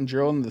go out and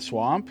drill in the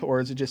swamp, or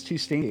is it just too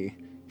stinky?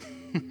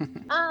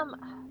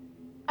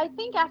 I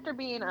think after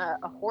being a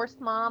horse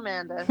mom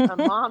and a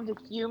mom to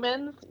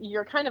humans,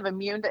 you're kind of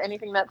immune to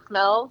anything that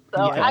smells.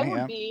 So Yeah, I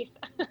would be,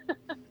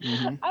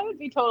 I would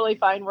be totally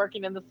fine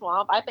working in the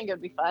swamp. I think it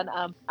would be fun.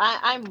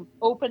 I'm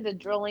open to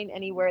drilling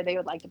anywhere they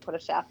would like to put a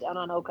shaft down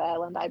on Oak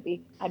Island. I'd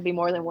be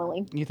more than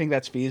willing. You think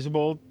that's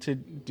feasible to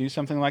do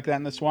something like that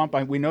in the swamp?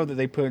 We know that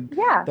they put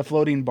the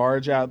floating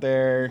barge out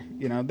there.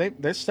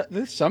 There's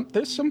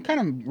some kind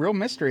of real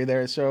mystery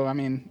there. So I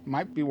mean,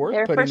 might be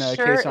worth putting a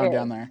caisson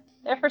down there.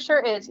 There for sure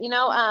is.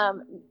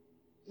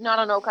 Not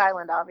on Oak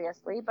Island,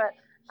 obviously, but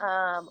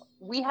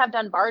we have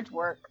done barge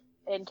work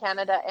in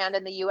Canada and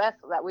in the U.S.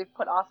 so that we've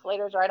put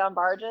oscillators right on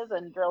barges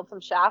and drilled some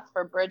shafts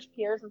for bridge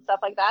piers and stuff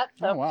like that.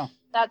 So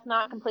that's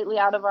not completely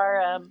out of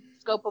our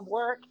scope of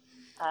work,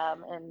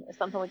 and it's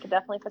something we could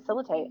definitely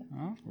facilitate.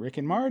 Well, Rick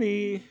and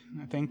Marty,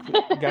 I think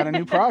we got a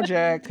new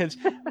project because,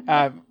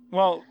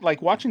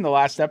 watching the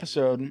last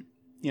episode,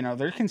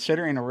 they're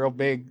considering a real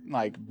big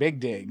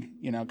dig,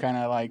 kind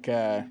of like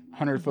a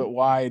 100-foot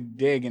wide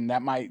dig, and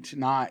that might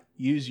not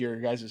use your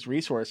guys'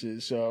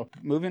 resources. So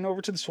moving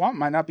over to the swamp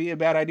might not be a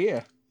bad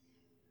idea.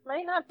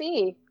 Might not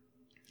be.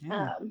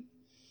 Yeah.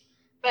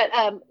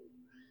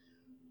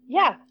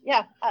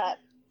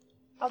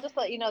 I'll just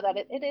let you know that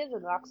it is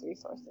in Rock's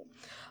resources.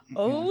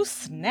 Oh,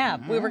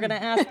 snap. We were going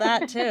to ask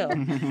that, too.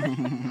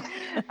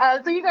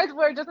 So you guys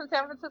were just in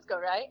San Francisco,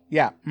 right?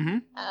 Yeah.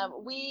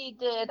 Mm-hmm. We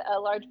did a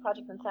large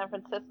project in San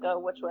Francisco,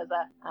 which was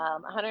a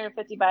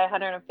 150 by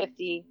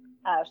 150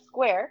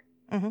 square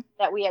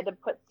that we had to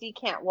put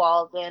secant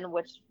walls in,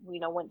 which,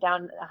 went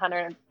down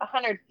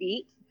 100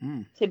 feet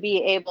to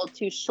be able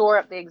to shore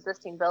up the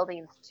existing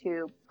buildings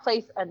to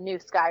place a new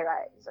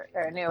skyrise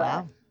or a new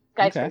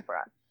skyscraper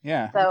on.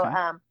 Yeah.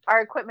 So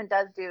our equipment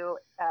does do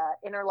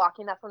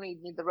interlocking. That's when we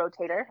need the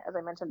rotator, as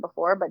I mentioned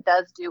before, but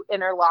does do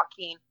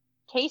interlocking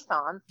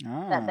caissons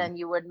that then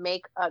you would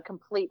make a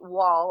complete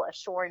wall, a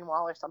shoring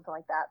wall or something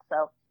like that.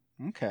 So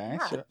okay.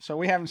 Yeah. So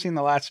we haven't seen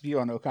the last view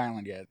on Oak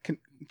Island yet.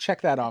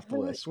 Check that off the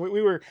list. Who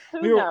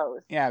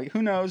knows? Yeah,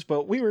 who knows?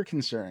 But we were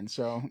concerned.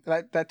 So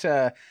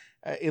that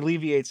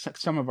alleviates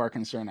some of our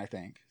concern, I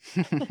think.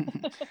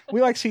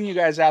 We like seeing you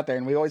guys out there,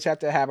 and we always have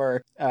to have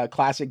our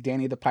classic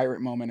Danny the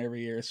Pirate moment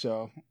every year.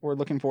 So we're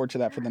looking forward to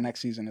that for the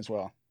next season as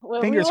well.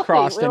 Fingers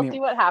crossed. We'll see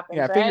what happens.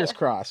 Yeah, right? fingers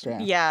crossed. Yeah.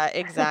 Yeah,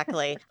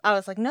 exactly. I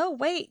was like, no,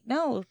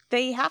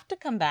 they have to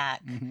come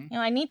back.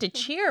 I need to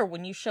cheer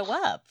when you show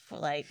up.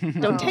 Like,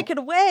 don't take it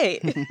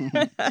away.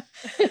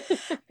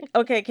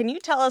 Okay, can you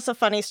tell us a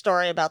funny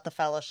story about the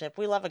Fellowship?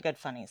 We love a good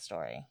funny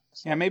story.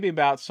 Yeah, maybe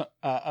about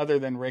other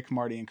than Rick,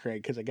 Marty, and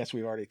Craig, because I guess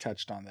we've already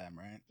touched on them,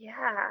 right? Yeah.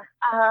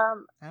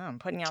 I'm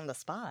putting you on the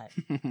spot.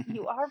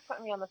 You are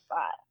putting me on the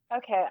spot.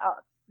 Okay,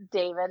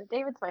 David.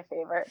 David's my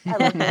favorite. I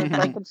love David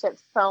Blankenship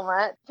so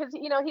much because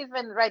he's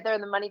been right there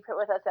in the money pit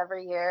with us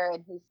every year,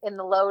 and he's in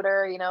the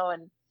loader,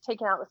 and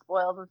taking out the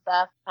spoils and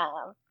stuff.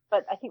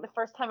 But I think the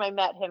first time I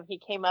met him, he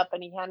came up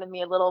and he handed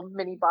me a little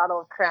mini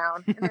bottle of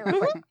Crown, and it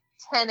was like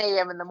 10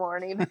 a.m. in the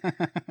morning,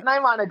 and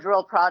I'm on a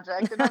drill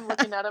project, and I'm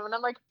looking at him, and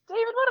I'm like,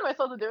 David, what am I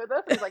supposed to do with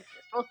this? And he's like,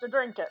 you're supposed to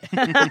drink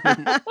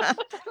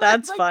it.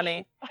 That's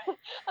funny.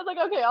 I was like,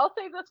 okay, I'll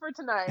save this for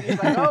tonight. And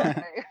he's like,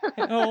 okay.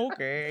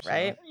 Okay,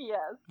 right? Yes.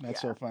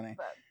 That's so funny.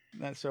 But,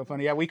 That's so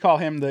funny. Yeah, we call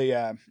him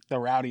the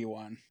rowdy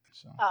one.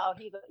 So. Oh,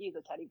 he's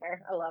a teddy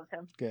bear. I love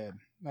him. Good.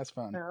 That's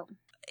fun.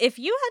 If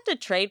you had to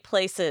trade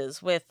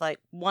places with like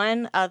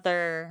one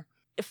other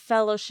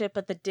Fellowship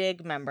at the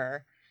Dig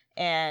member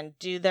and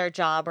do their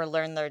job or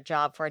learn their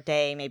job for a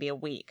day, maybe a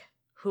week,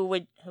 who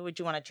would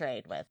you want to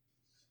trade with?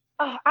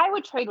 I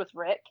would trade with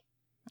Rick.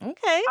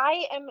 Okay.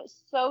 I am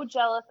so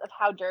jealous of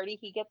how dirty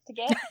he gets to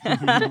get.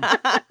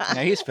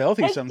 Yeah, he's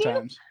filthy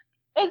sometimes.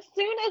 As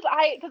soon as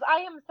because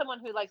I am someone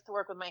who likes to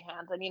work with my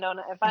hands, and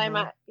if I'm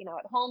at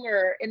home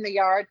or in the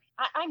yard,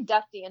 I'm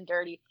dusty and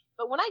dirty.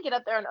 But when I get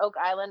up there on Oak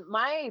Island,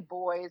 my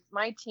boys,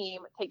 my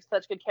team takes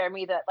such good care of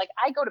me that like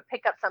I go to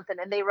pick up something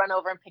and they run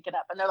over and pick it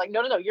up, and they're like,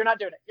 no, you're not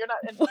doing it, you're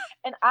not.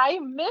 And I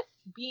miss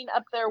being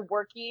up there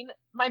working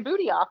my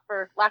booty off,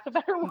 for lack of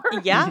better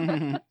word.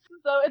 Yeah.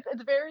 So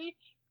it's very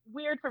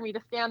weird for me to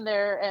stand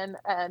there and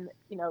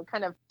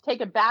kind of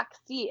take a back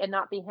seat and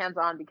not be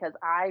hands-on, because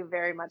I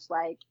very much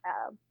like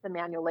the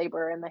manual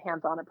labor and the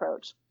hands-on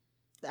approach.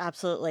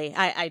 Absolutely.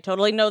 I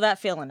totally know that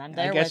feeling. I'm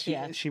there with you.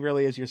 She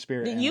really is your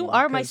spirit animal. You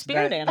are my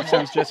spirit animal.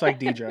 Sounds just like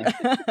Deidre.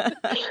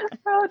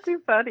 Oh,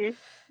 too funny.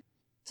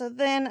 So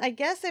then I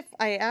guess if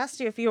I asked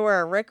you if you were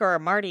a Rick or a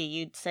Marty,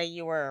 you'd say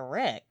you were a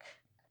Rick.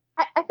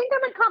 I think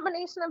I'm a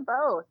combination of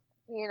both,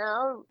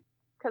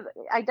 because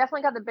I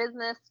definitely got the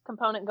business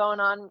component going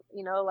on,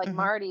 like Mm-hmm.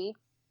 Marty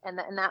and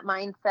that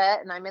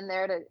mindset, and I'm in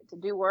there to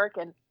do work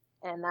and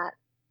that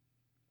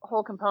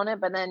whole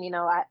component. But then,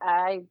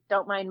 I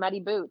don't mind muddy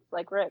boots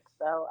like Rick.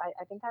 So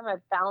I think I'm a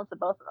balance of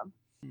both of them.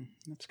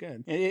 That's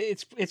good.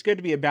 It's good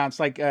to be a balance.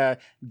 Like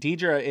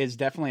Deidre is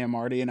definitely a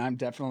Marty, and I'm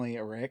definitely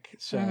a Rick.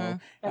 So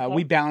Okay.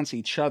 we balance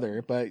each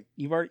other. But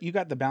you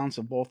got the balance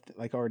of both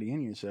like already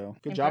in you. So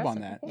good job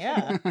on that.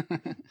 Yeah.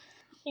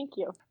 Thank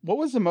you. What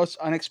was the most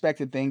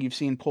unexpected thing you've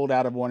seen pulled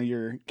out of one of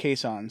your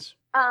caissons?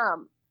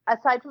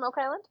 Aside from Oak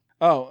Island.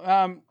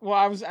 Oh, well,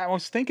 I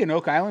was thinking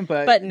Oak Island,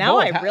 but now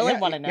both. I really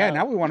want to know. Yeah,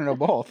 now we want to know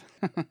both.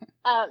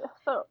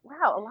 So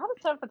wow, a lot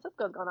of San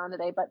Francisco is going on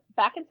today. But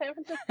back in San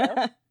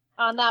Francisco,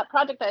 on that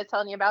project I was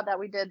telling you about that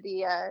we did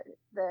the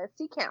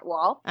sea cant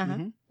wall,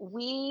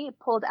 we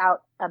pulled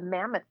out a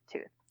mammoth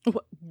tooth.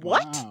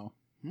 What? Wow.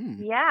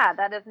 Yeah,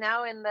 that is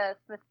now in the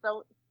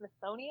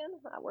Smithsonian.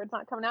 That word's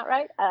not coming out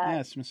right.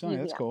 Yeah, Smithsonian.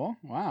 That's museum. cool.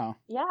 Wow.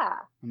 Yeah,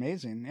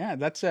 Amazing. Yeah,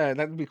 that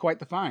would be quite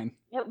the find.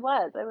 it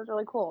was. It was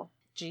really cool.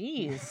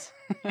 Jeez.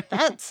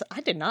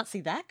 I did not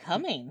see that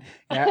coming.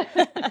 Yeah.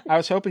 I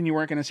was hoping you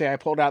weren't going to say I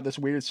pulled out this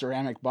weird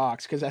ceramic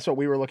box, because that's what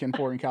we were looking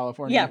for in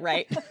California. Yeah,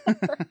 right.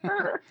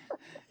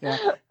 Yeah.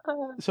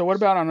 So what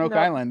about on Oak No.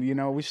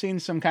 Island? We've seen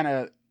some kind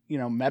of,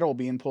 metal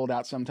being pulled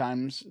out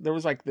sometimes. There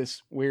was like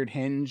this weird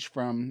hinge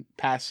from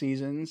past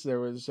seasons.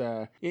 There was,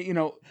 I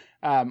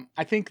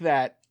think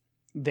that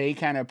they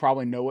kind of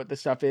probably know what the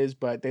stuff is,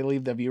 but they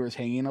leave the viewers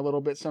hanging a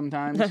little bit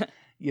sometimes.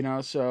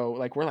 So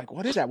like, we're like,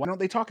 what is that? Why don't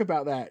they talk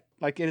about that?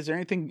 Like, is there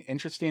anything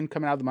interesting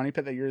coming out of the money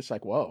pit that you're just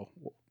like, whoa,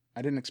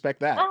 I didn't expect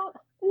that?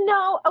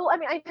 No. Oh, I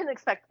mean, I didn't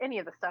expect any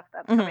of the stuff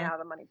that's coming out of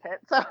the money pit.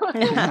 So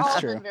it's That's all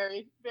true. been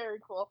very, very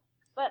cool.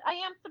 But I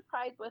am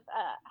surprised with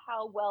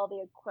how well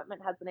the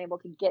equipment has been able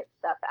to get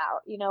stuff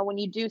out. When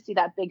you do see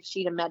that big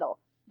sheet of metal,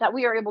 that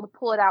we are able to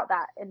pull it out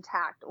that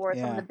intact, or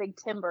some of the big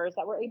timbers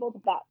that we're able to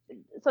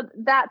So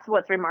that's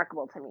what's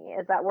remarkable to me,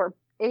 is that we're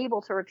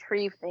able to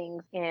retrieve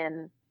things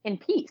in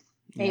peace,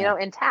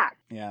 intact.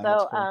 Yeah. So,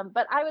 That's cool.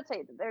 but I would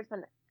say that there's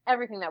been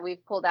everything that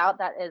we've pulled out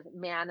that is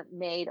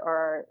man-made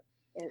or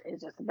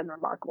it's just been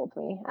remarkable to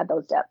me at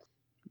those depths.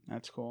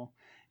 That's cool.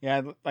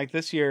 Yeah, like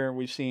this year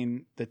we've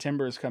seen the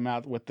timbers come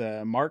out with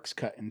the marks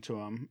cut into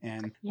them,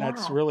 and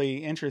that's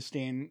really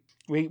interesting.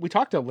 We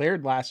talked to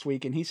Laird last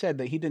week, and he said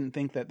that he didn't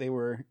think that they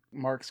were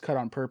marks cut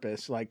on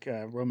purpose, like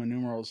Roman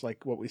numerals,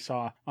 like what we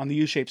saw on the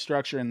U-shaped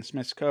structure in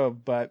Smith's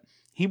Cove, but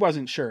he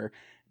wasn't sure.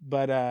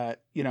 But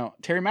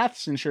Terry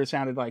Matheson sure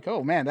sounded like,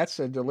 oh man, that's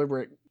a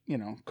deliberate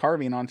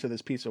carving onto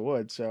this piece of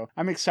wood. So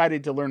I'm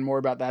excited to learn more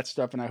about that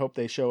stuff, and I hope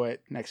they show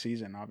it next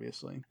season,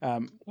 obviously.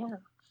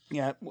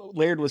 Yeah,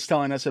 Laird was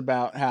telling us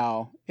about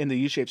how in the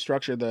U-shaped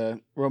structure,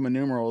 the Roman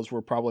numerals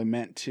were probably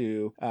meant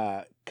to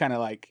kind of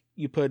like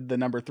you put the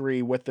number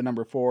 3 with the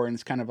number 4, and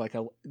it's kind of like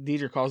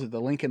Deidre calls it the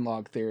Lincoln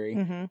log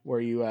theory, where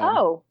you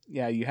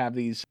you have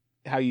these,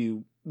 how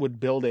you would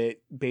build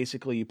it.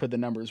 Basically, you put the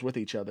numbers with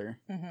each other.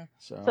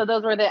 So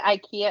those were the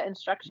IKEA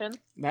instructions.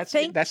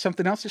 That's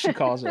something else that she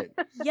calls it.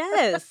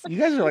 Yes. You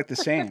guys are like the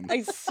same.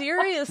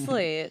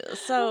 Seriously.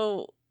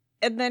 So,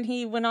 and then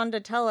he went on to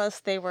tell us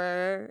they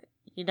were,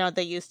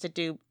 they used to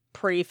do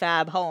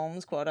prefab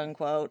homes, quote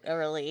unquote,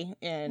 early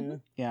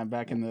in. Yeah,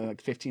 back in the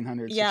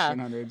 1500s, Yeah.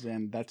 1600s,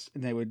 and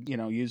they would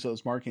use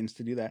those markings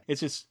to do that.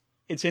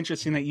 It's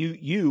interesting that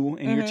you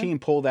and your team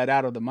pull that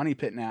out of the money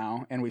pit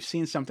now, and we've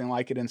seen something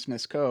like it in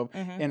Smith's Cove,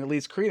 and it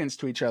leads credence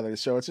to each other.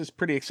 So it's just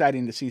pretty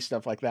exciting to see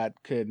stuff like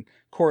that could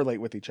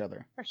correlate with each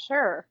other. For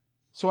sure.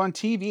 So on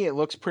TV, it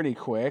looks pretty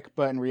quick,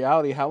 but in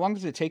reality, how long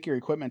does it take your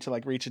equipment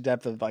to reach a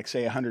depth of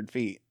say 100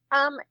 feet?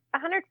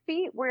 100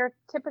 feet, we're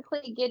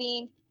typically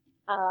getting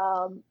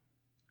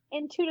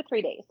in 2 to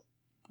 3 days.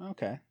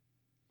 Okay.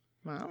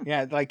 Wow.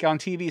 Yeah, on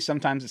TV,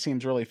 sometimes it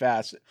seems really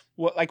fast.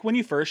 Well, when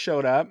you first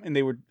showed up and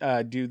they would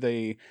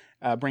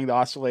bring the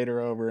oscillator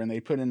over and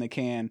they put in the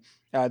can,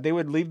 they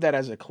would leave that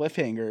as a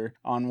cliffhanger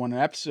on one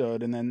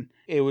episode, and then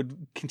it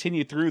would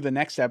continue through the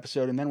next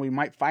episode, and then we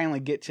might finally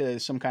get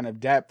to some kind of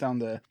depth on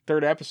the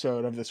third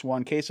episode of this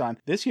one caisson.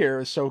 This year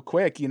was so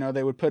quick,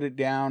 they would put it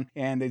down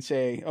and they'd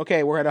say,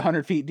 okay, we're at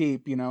 100 feet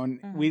deep,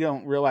 and we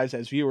don't realize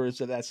as viewers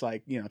that that's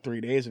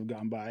 3 days have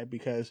gone by,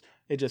 because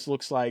it just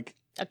looks like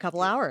a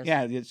couple hours.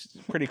 Yeah, it's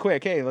pretty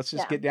quick. Hey, let's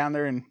just get down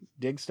there and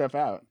dig stuff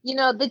out.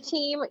 The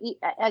team,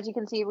 as you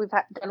can see, we've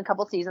done a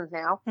couple seasons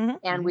now,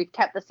 and we've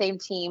kept the same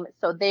team.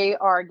 So they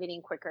are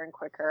getting quicker and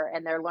quicker,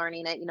 and they're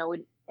learning it,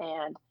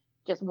 and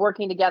just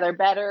working together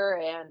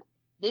better. And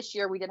this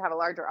year we did have a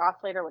larger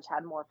oscillator, which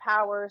had more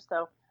power.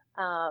 So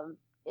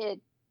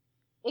it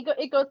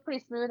goes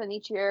pretty smooth, and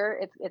each year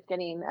it's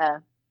getting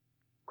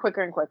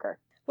quicker and quicker.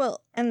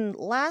 Well, and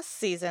last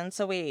season,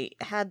 so we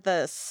had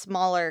the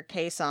smaller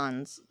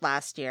caissons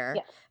last year,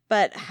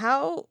 but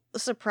how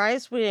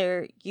surprised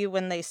were you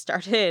when they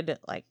started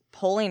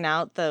pulling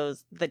out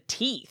the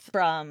teeth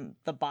from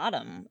the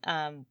bottom?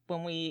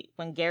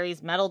 When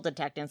Gary's metal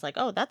detecting's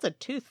oh, that's a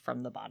tooth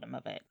from the bottom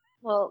of it.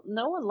 Well,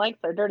 no one likes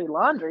their dirty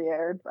laundry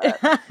aired, but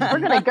we're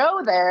going to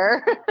go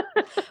there.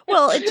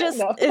 Well, it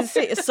just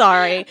is,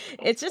 sorry.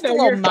 It's just a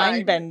little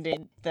mind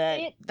bending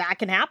that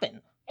can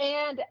happen.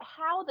 And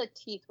how the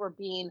teeth were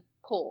being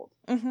pulled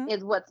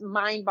is what's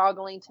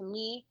mind-boggling to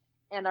me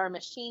and our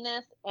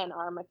machinists and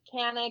our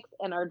mechanics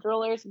and our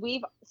drillers.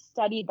 We've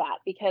studied that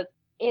because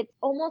it's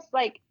almost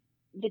like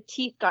the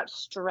teeth got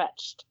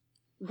stretched,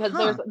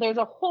 because there's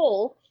a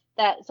hole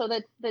so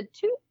that the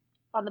tooth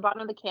on the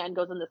bottom of the can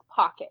goes in this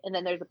pocket, and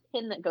then there's a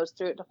pin that goes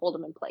through it to hold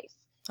them in place.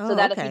 So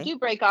that if you do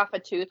break off a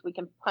tooth, we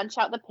can punch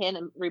out the pin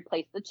and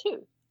replace the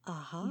tooth.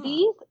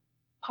 These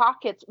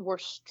pockets were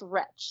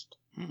stretched.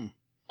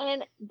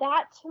 And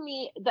that, to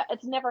me,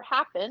 it's never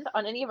happened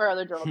on any of our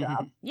other drill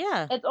jobs.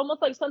 Yeah. It's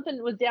almost like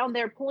something was down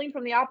there pulling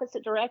from the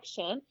opposite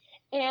direction.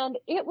 And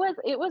it was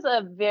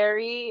a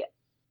very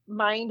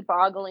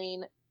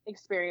mind-boggling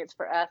experience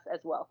for us as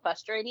well.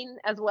 Frustrating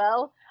as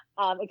well.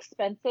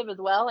 Expensive as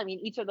well. I mean,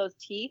 each of those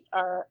teeth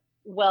are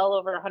well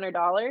over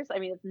 $100. I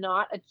mean, it's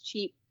not a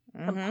cheap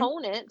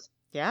component.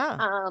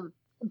 Yeah.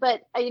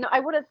 But, it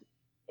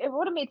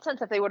would have made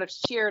sense if they would have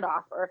sheared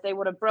off, or if they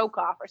would have broke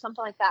off or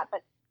something like that.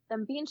 But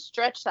them being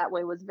stretched that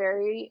way was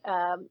very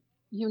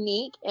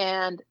unique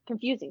and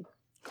confusing.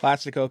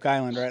 Classic Oak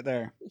Island right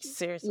there.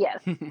 Seriously.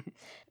 Yes.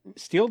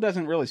 Steel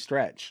doesn't really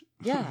stretch.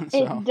 Yeah.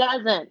 It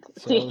doesn't.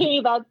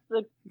 See,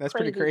 that's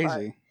pretty crazy.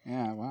 Part.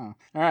 Yeah, wow.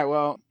 All right,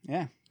 well,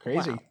 yeah,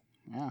 crazy. Wow.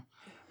 Yeah. All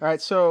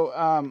right,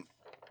 so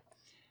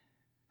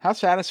how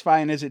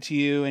satisfying is it to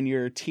you and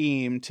your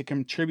team to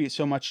contribute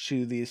so much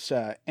to this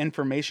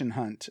information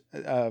hunt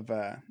of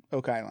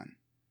Oak Island?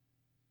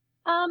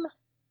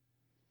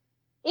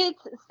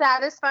 It's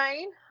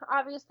satisfying.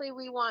 Obviously,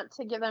 we want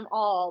to give them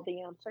all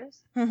the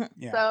answers.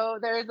 Yeah. So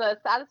there's a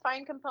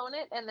satisfying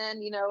component, and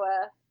then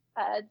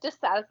a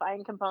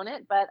dissatisfying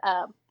component. But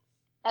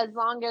as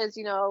long as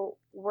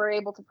we're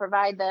able to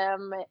provide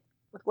them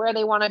with where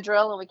they want to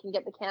drill, and we can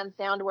get the cans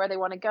down to where they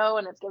want to go,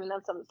 and it's giving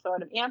them some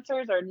sort of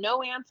answers or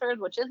no answers,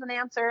 which is an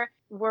answer,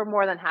 we're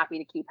more than happy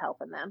to keep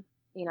helping them,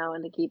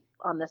 and to keep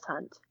on this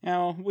hunt.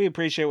 We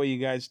appreciate what you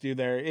guys do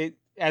there.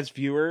 As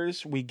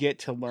viewers, we get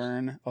to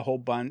learn a whole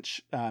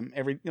bunch.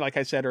 Like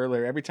I said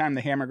earlier, every time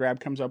the Hammer Grab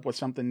comes up with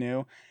something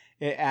new,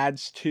 it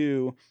adds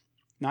to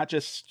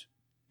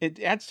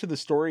the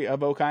story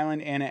of Oak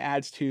Island, and it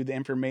adds to the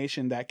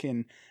information that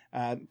can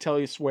tell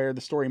us where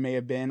the story may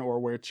have been or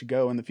where to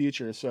go in the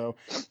future. So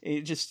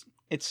it's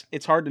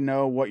hard to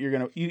know what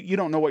you're you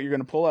don't know what you're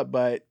gonna pull up,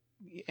 but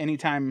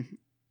anytime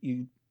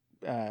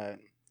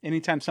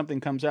something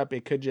comes up,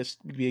 it could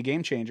just be a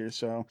game changer.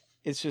 So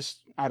it's just,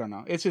 I don't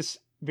know. It's just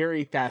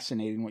very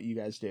fascinating what you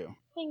guys do.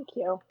 Thank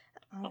you.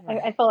 Right.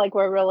 I feel like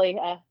we're really,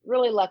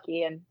 really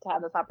lucky and to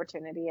have this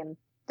opportunity, and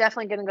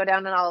definitely going to go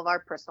down in all of our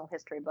personal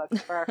history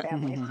books for our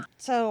families.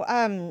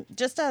 So,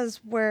 just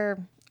as we're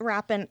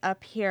wrapping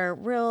up here,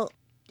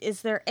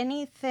 is there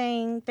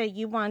anything that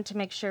you want to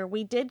make sure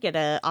we did get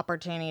an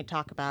opportunity to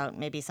talk about?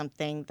 Maybe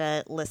something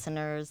that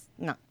listeners,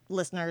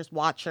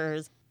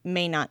 watchers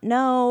may not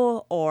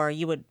know, or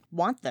you would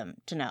want them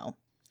to know?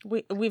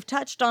 We've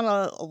touched on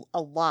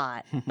a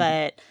lot,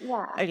 but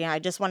I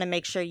just want to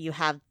make sure you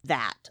have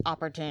that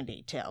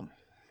opportunity too.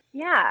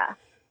 Yeah,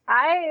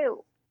 I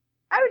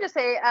would just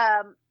say,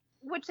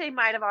 which they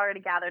might have already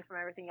gathered from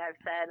everything I've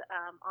said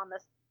on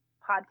this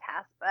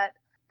podcast, but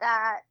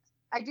that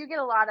I do get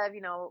a lot of,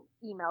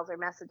 emails or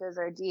messages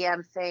or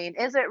DMs saying,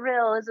 is it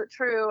real? Is it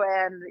true?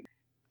 And,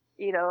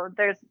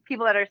 there's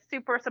people that are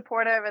super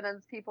supportive and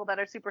then people that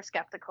are super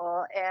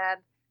skeptical. And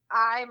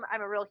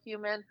I'm a real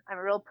human. I'm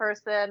a real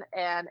person,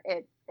 and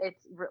it's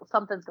real.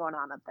 Something's going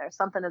on up there.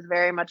 Something is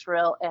very much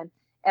real, and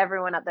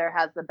everyone up there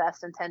has the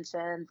best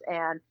intentions,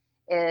 and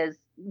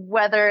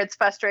whether it's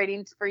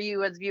frustrating for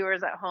you as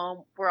viewers at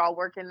home, we're all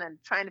working and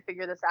trying to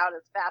figure this out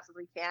as fast as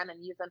we can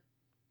and using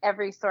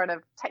every sort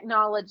of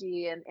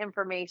technology and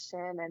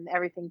information and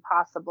everything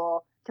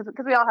possible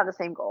because we all have the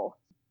same goal.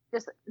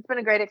 It's been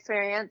a great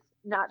experience.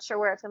 Not sure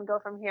where it's going to go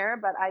from here,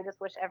 but I just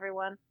wish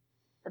everyone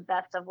the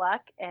best of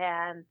luck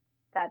and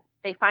that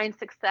they find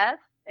success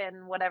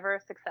in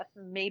whatever success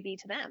may be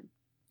to them.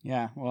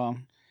 Yeah, well,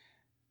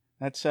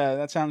 that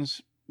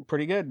sounds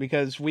pretty good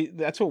because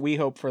that's what we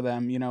hope for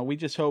them. We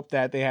just hope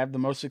that they have the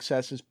most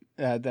successes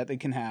that they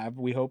can have.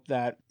 We hope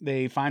that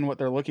they find what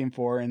they're looking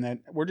for, and that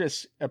we're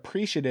just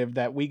appreciative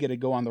that we get to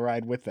go on the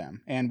ride with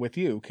them and with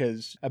you,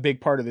 because a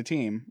big part of the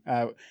team.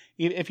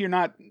 If you're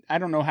not, I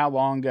don't know how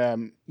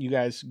long you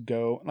guys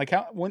go. Like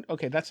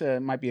okay,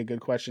 might be a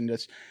good question.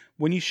 Just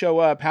when you show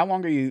up, how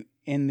long are you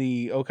in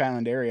the Oak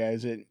Island area?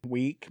 Is it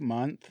week,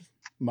 months?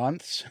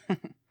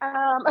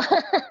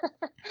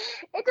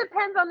 It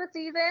depends on the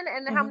season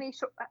and how many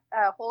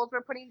holes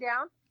we're putting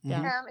down.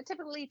 Yeah. It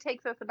typically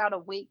takes us about a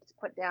week to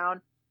put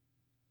down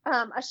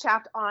a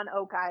shaft on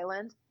Oak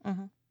Island.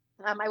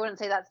 I wouldn't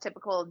say that's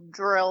typical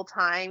drill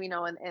time,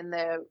 in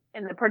the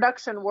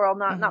production world,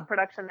 not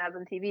production as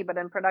in TV, but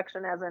in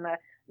production as in a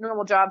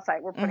normal job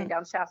site, we're putting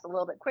down shafts a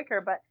little bit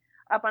quicker. But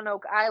up on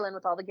Oak Island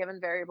with all the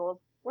given variables,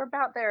 we're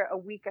about there a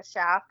week a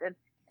shaft, and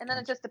then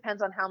it just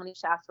depends on how many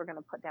shafts we're going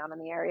to put down in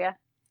the area.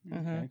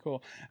 Okay,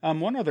 cool.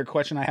 One other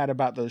question I had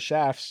about those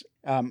shafts.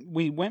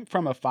 We went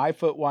from a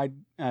 5-foot wide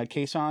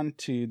caisson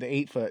to the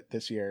 8-foot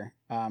this year.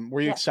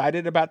 Were you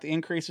excited about the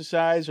increase of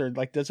size, or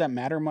does that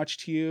matter much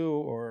to you,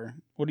 or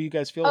what do you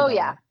guys feel about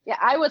that? Yeah.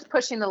 I was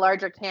pushing the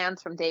larger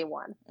cans from day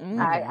one. Okay.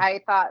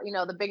 I thought,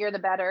 the bigger the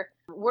better.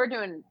 We're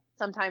doing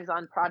sometimes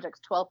on projects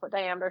 12-foot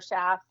diameter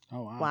shafts.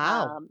 Oh, wow.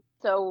 Wow.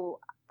 So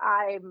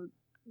I'm,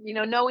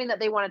 knowing that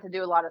they wanted to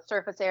do a lot of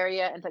surface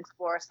area and to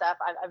explore stuff,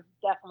 I've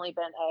definitely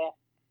been a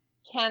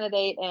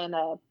candidate and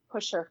a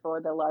pusher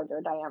for the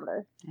larger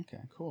diameter.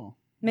 Okay, cool.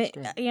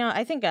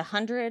 I think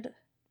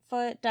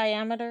 100-foot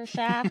diameter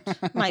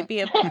shaft might be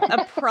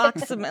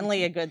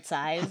approximately a good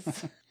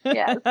size.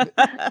 Yes,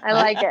 I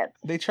like it.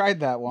 They tried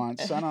that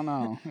once. I don't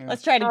know. Yeah.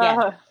 Let's try it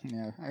again.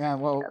 Yeah.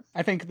 Well, yes.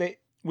 I think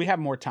we have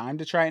more time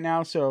to try it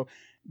now. So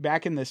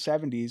back in the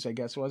 70s, I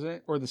guess, was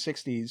it? Or the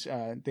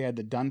 60s, they had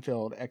the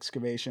Dunfield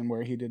excavation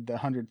where he did the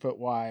 100-foot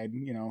wide,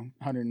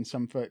 100 and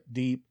some foot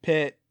deep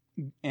pit.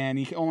 And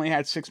he only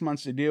had 6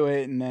 months to do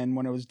it. And then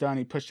when it was done,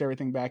 he pushed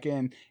everything back in,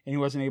 and he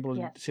wasn't able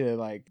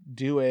to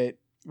do it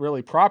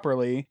really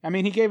properly. I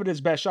mean, he gave it his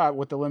best shot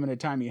with the limited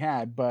time he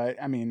had, but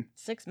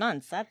 6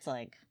 months, that's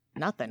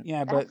nothing.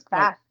 Yeah, that's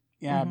fast.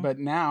 But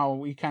now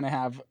we kind of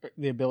have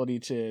the ability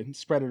to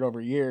spread it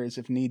over years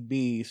if need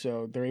be.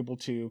 So they're able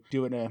to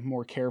do it in a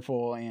more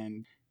careful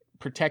and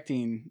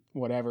protecting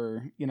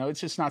whatever, it's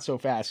just not so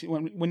fast.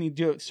 When you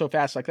do it so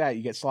fast like that,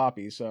 you get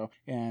sloppy. So,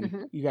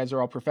 and you guys are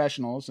all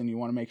professionals and you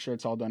want to make sure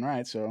it's all done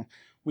right. So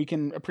we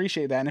can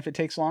appreciate that. And if it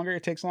takes longer,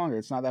 it takes longer.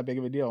 It's not that big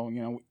of a deal.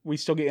 We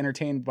still get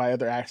entertained by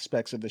other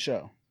aspects of the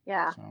show.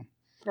 Yeah. So.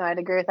 No, I'd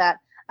agree with that.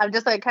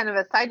 Just kind of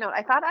a side note,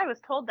 I thought I was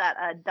told that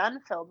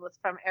Dunfield was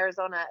from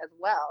Arizona as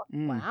well.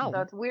 Wow. So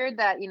it's weird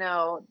that,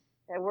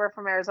 we're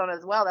from Arizona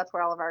as well. That's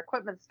where all of our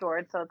equipment's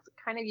stored. So it's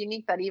kind of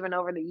unique that even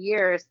over the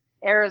years,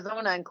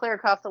 Arizona and clear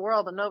across the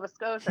world and Nova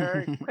Scotia,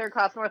 or clear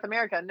across North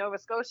America and Nova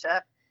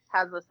Scotia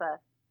has this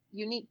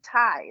unique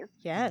ties.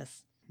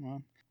 Yes.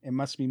 Well, it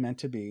must be meant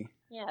to be.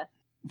 Yes.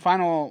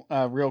 Final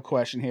real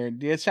question here.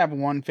 Do you guys have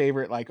one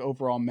favorite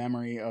overall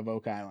memory of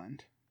Oak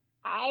Island?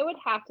 I would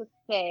have to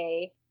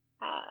say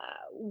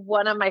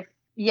one of my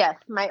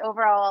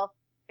overall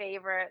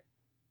favorite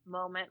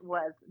moment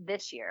was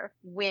this year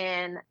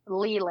when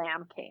Lee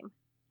Lamb came.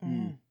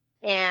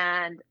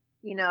 And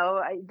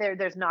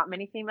there's not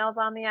many females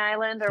on the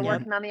island or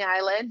working on the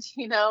island,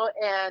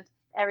 and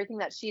everything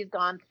that she's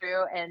gone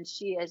through. And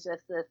she is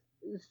just this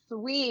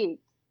sweet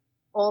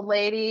old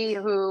lady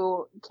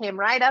who came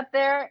right up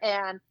there,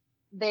 and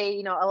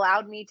they,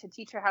 allowed me to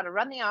teach her how to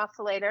run the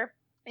oscillator.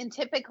 And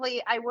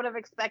typically I would have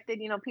expected,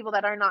 people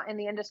that are not in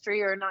the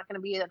industry or not going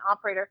to be an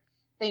operator,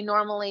 they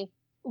normally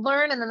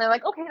learn and then they're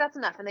like, okay, that's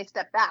enough. And they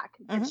step back.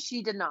 But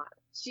she did not.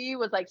 She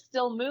was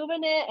still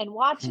moving it and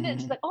watching it.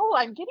 And she's like, oh,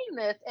 I'm getting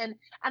this. And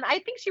I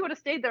think she would have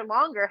stayed there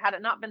longer had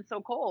it not been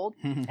so cold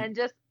and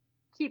just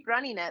keep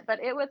running it. But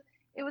it was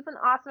an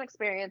awesome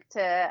experience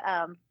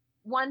to,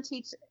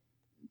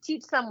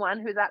 teach someone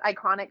who's that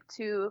iconic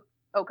to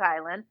Oak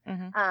Island.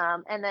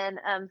 And then,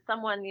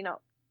 someone,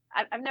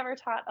 I've never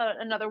taught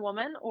another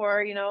woman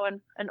or,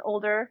 an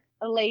older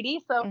lady.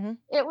 So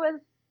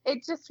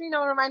it just,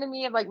 reminded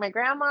me of my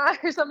grandma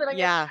or something like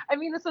that. I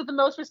mean, this was the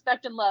most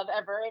respect and love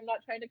ever. I'm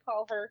not trying to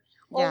call her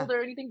old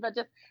or anything, but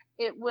just,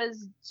 it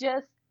was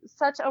just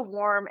such a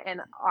warm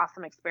and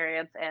awesome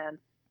experience. And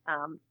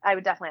I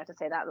would definitely have to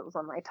say that was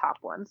one of my top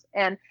ones.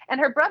 And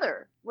her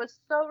brother was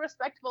so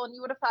respectful, and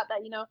you would have thought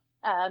that,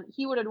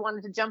 he would have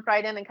wanted to jump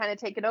right in and kind of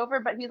take it over,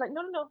 but he's like,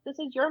 no, this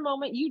is your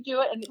moment, you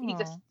do it. And he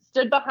just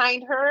stood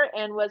behind her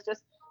and was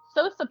just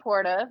so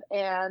supportive.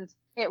 And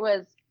it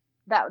was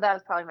that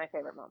was probably my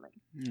favorite moment.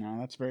 No,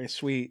 that's very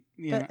sweet.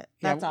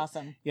 That's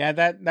awesome. Yeah,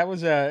 that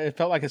was it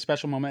felt like a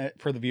special moment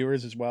for the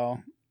viewers as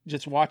well.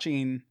 Just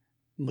watching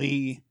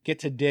Lee get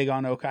to dig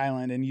on Oak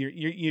Island, and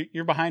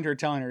you're behind her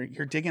telling her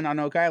you're digging on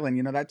Oak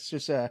Island. That's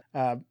just a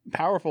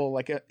powerful,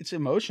 it's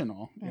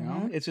emotional.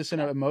 It's just an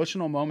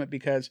emotional moment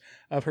because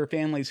of her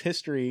family's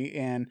history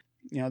and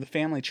the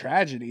family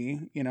tragedy.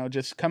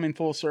 Just coming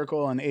full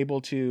circle and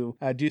able to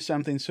do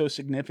something so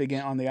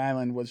significant on the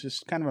island was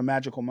just kind of a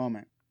magical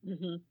moment.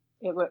 Mm-hmm.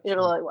 It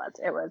really was.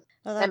 It was.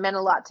 It meant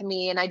a lot to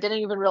me, and I didn't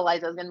even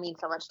realize it was going to mean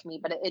so much to me,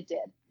 but it did.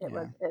 It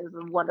was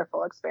a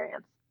wonderful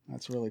experience.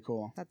 That's really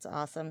cool. That's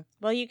awesome.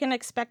 Well, you can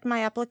expect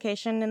my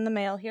application in the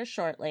mail here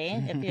shortly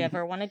if you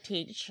ever want to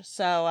teach.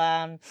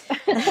 So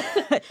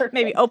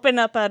maybe open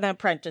up an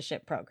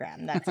apprenticeship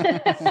program. That's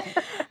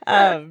it.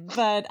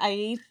 But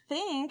I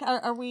think,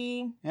 are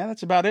we? Yeah,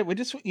 that's about it. We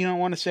just,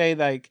 want to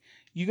say,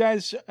 you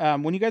guys,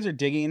 when you guys are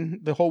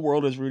digging, the whole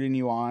world is rooting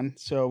you on.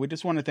 So we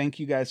just want to thank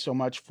you guys so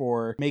much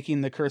for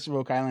making the Curse of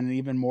Oak Island an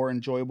even more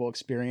enjoyable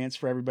experience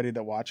for everybody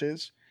that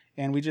watches.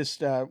 And we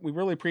just, we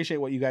really appreciate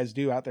what you guys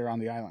do out there on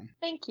the island.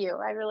 Thank you.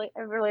 I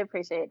really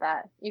appreciate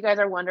that. You guys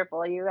are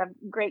wonderful. You have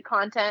great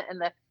content,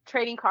 and the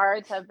trading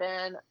cards have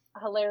been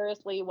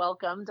hilariously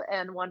welcomed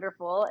and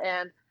wonderful,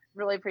 and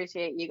really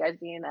appreciate you guys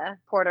being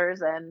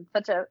porters and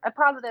such a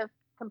positive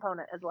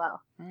component as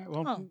well. All right,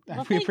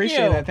 well, we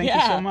appreciate that. Thank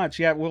you so much.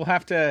 Yeah, we'll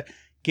have to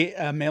get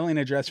a mailing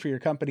address for your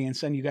company and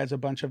send you guys a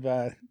bunch of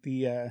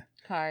the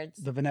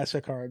cards, the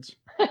Vanessa cards.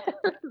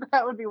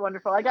 That would be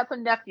wonderful. I got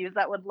some nephews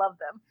that would love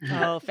them.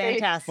 Oh,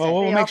 fantastic.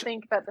 We'll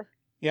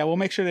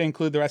make sure to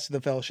include the rest of the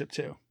fellowship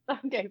too.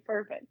 Okay,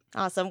 perfect.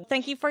 Awesome.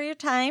 Thank you for your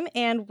time,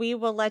 and we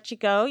will let you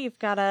go. You've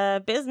got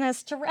a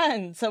business to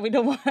run, so we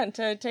don't want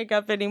to take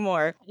up any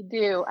more. I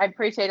do. I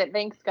appreciate it.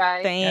 Thanks,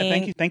 guys.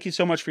 Thank you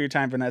so much for your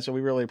time, Vanessa.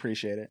 We really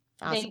appreciate it.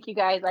 Awesome. Thank you,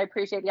 guys. I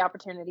appreciate the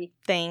opportunity.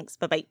 Thanks.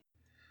 Bye-bye.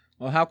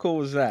 Well, how cool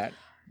was that?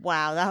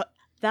 Wow,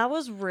 that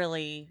was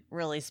really,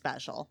 really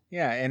special.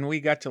 Yeah, and we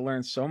got to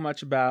learn so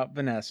much about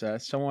Vanessa,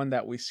 someone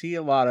that we see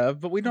a lot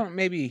of, but we don't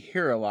maybe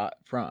hear a lot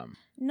from.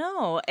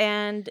 No,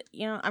 and,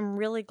 I'm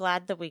really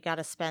glad that we got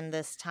to spend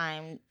this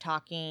time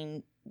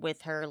talking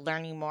with her,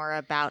 learning more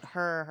about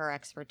her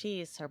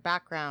expertise, her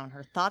background,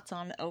 her thoughts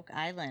on Oak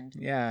Island.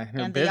 Yeah,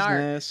 her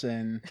business,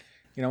 and...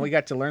 we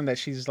got to learn that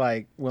she's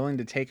willing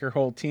to take her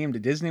whole team to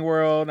Disney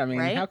World. I mean,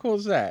 right? How cool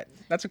is that?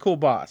 That's a cool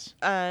boss.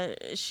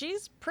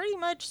 She's pretty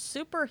much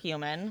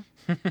superhuman.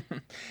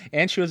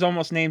 And she was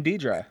almost named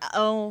Deidre.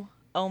 Oh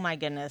my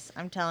goodness.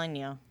 I'm telling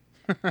you.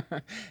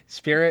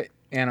 Spirit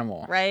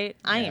animal. Right?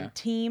 I am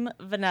Team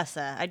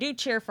Vanessa. I do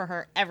cheer for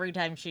her every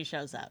time she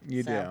shows up.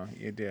 You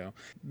do.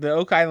 The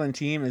Oak Island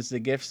team is the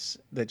gifts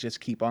that just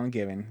keep on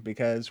giving,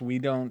 because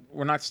we're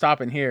not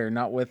stopping here,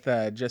 not with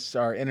just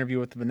our interview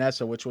with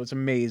Vanessa, which was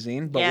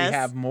amazing, but we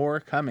have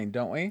more coming,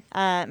 don't we?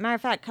 Matter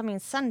of fact, coming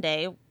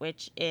Sunday,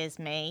 which is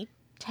May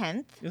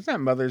 10th. Isn't that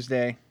Mother's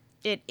Day?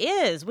 It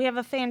is. We have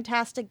a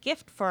fantastic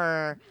gift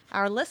for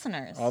our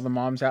listeners. All the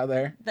moms out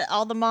there?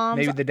 All the moms.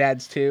 Maybe the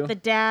dads too? The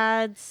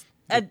dads.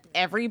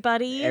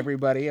 Everybody.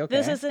 Everybody, okay.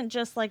 This isn't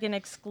just an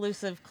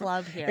exclusive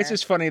club here. It's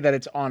just funny that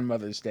it's on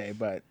Mother's Day,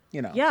 but,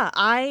 Yeah,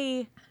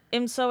 I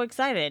am so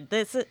excited.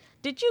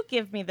 Did you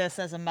give me this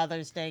as a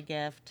Mother's Day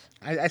gift?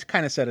 I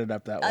kind of set it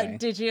up that way.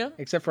 Did you?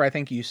 Except for I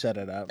think you set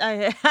it up.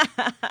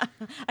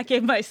 I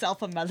gave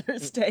myself a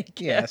Mother's Day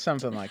gift. Yeah,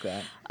 something like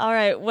that. All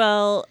right,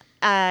 well,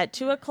 at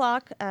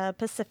 2:00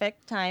 Pacific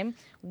time,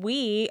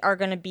 we are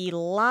going to be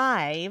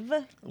live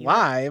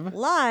on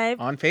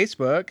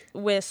Facebook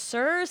with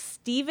Sir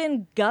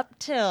Stephen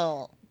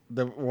Guptill,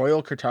 the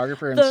royal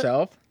cartographer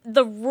himself.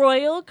 The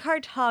royal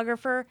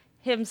cartographer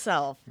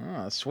himself.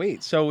 Oh,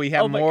 sweet. So we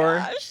have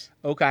more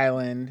Oak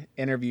Island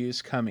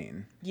interviews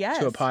coming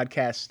to a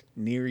podcast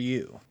near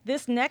you.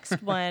 This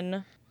next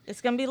one is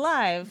going to be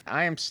live.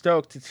 I am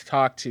stoked to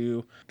talk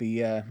to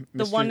the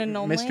one and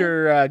only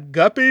Mr.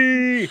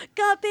 Guppy.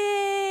 Guppy!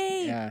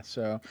 Yeah,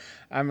 so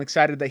I'm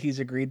excited that he's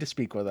agreed to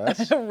speak with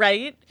us.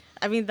 Right?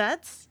 I mean,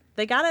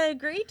 they got to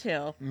agree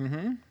to.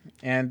 Mm-hmm.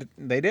 And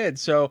they did.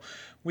 So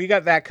we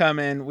got that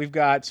coming. We've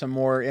got some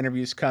more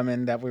interviews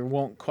coming that we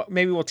won't,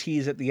 maybe we'll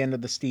tease at the end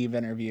of the Steve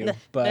interview.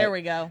 But there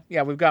we go.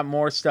 Yeah, we've got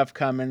more stuff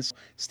coming. So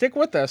stick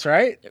with us,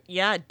 right?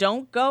 Yeah,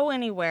 don't go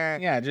anywhere.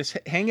 Yeah, just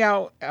hang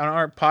out on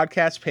our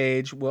podcast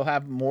page. We'll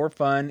have more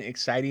fun,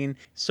 exciting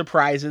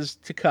surprises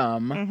to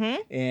come.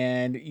 Mm-hmm.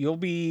 And you'll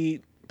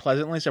be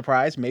pleasantly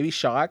surprised, maybe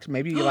shocked,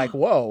 maybe like,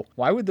 whoa,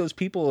 why would those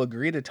people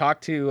agree to talk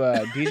to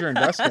Deidre and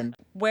Dustin?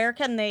 Where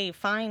can they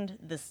find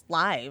this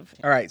live?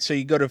 All right, so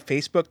you go to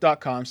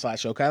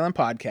facebook.com/Oak Island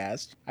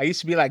Podcast. I used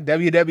to be like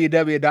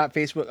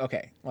www.facebook.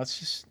 Okay,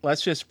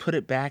 let's just put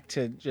it back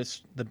to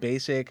just the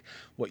basic,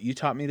 what you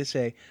taught me to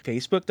say.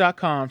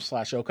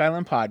 Facebook.com/Oak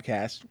Island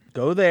Podcast.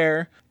 Go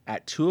there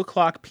at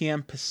 2:00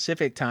 p.m.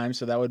 Pacific time,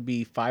 so that would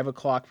be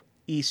 5:00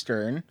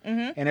 Eastern.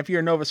 And if you're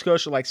in Nova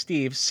Scotia like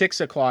Steve,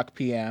 6:00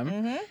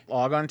 p.m.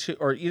 Log on to,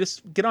 or you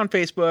just get on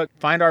Facebook,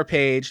 find our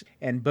page,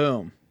 and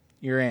boom,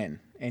 you're in.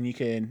 And you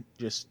can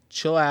just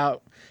chill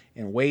out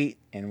and wait.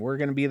 And we're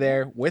going to be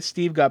there with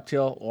Steve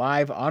Guptill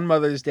live on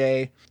Mother's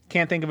Day.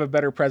 Can't think of a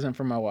better present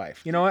for my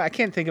wife. You know what? I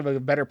can't think of a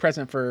better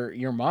present for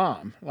your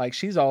mom. Like,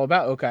 she's all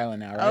about Oak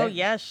Island now, right? Oh,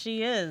 yes,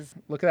 she is.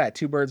 Look at that.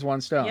 2 birds,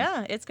 1 stone.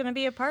 Yeah, it's going to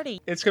be a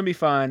party. It's going to be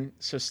fun.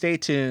 So stay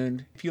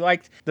tuned. If you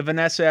liked the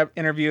Vanessa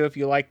interview, if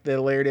you liked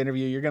the Laird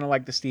interview, you're going to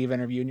like the Steve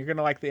interview. And you're going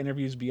to like the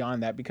interviews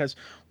beyond that, because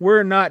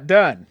we're not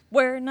done.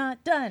 We're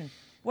not done.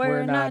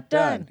 We're not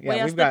done. Yeah, we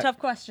ask the tough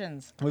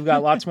questions. We've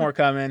got lots more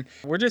coming.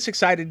 We're just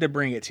excited to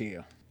bring it to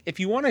you. If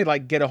you want to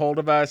get a hold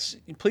of us,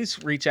 please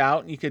reach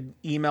out. You could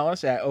email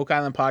us at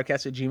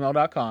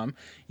oakislandpodcast@gmail.com.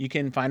 You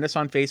can find us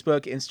on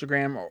Facebook,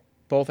 Instagram, or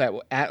both at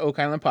Oak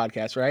Island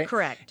Podcast, right?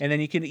 Correct. And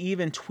then you can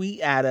even tweet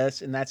at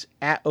us, and that's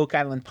at Oak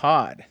Island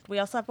Pod. We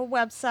also have a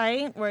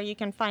website where you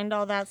can find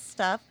all that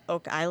stuff,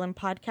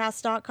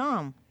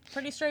 oakislandpodcast.com.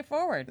 Pretty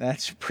straightforward.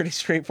 That's pretty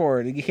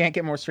straightforward. You can't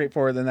get more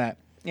straightforward than that.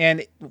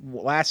 And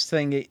last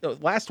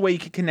way you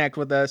can connect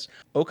with us,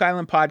 Oak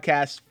Island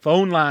Podcast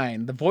phone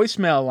line, the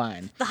voicemail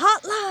line. The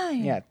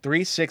hotline. Yeah,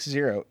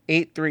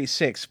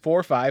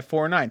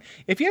 360-836-4549.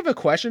 If you have a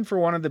question for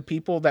one of the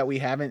people that we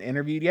haven't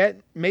interviewed yet,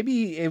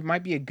 maybe it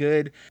might be a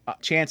good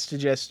chance to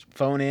just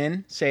phone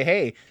in, say,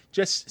 hey,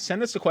 just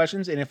send us the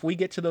questions. And if we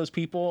get to those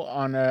people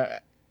on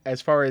as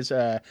far as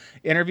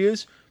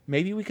interviews,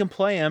 maybe we can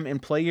play them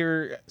and play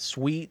your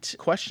sweet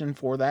question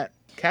for that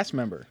cast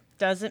member.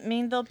 Doesn't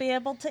mean they'll be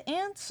able to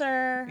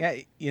answer. Yeah,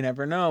 you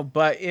never know,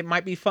 but it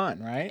might be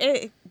fun,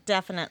 right?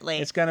 Definitely.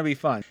 It's going to be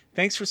fun.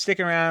 Thanks for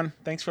sticking around.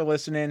 Thanks for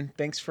listening.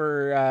 Thanks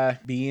for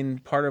being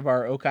part of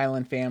our Oak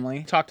Island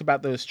family. Talked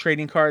about those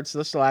trading cards.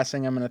 This is the last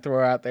thing I'm going to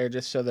throw out there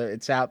just so that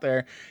it's out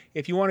there.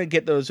 If you want to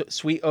get those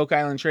sweet Oak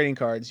Island trading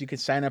cards, you can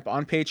sign up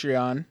on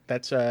Patreon.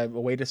 That's a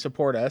way to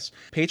support us.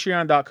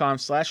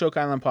 Patreon.com/Oak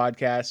Island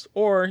Podcast,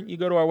 or you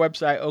go to our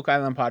website,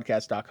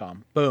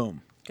 oakislandpodcast.com.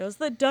 Boom. Goes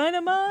the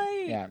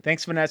dynamite. Yeah.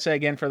 Thanks, Vanessa,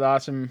 again for the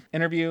awesome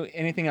interview.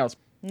 Anything else?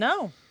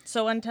 No.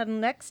 So until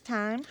next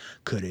time.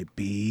 Could it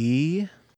be?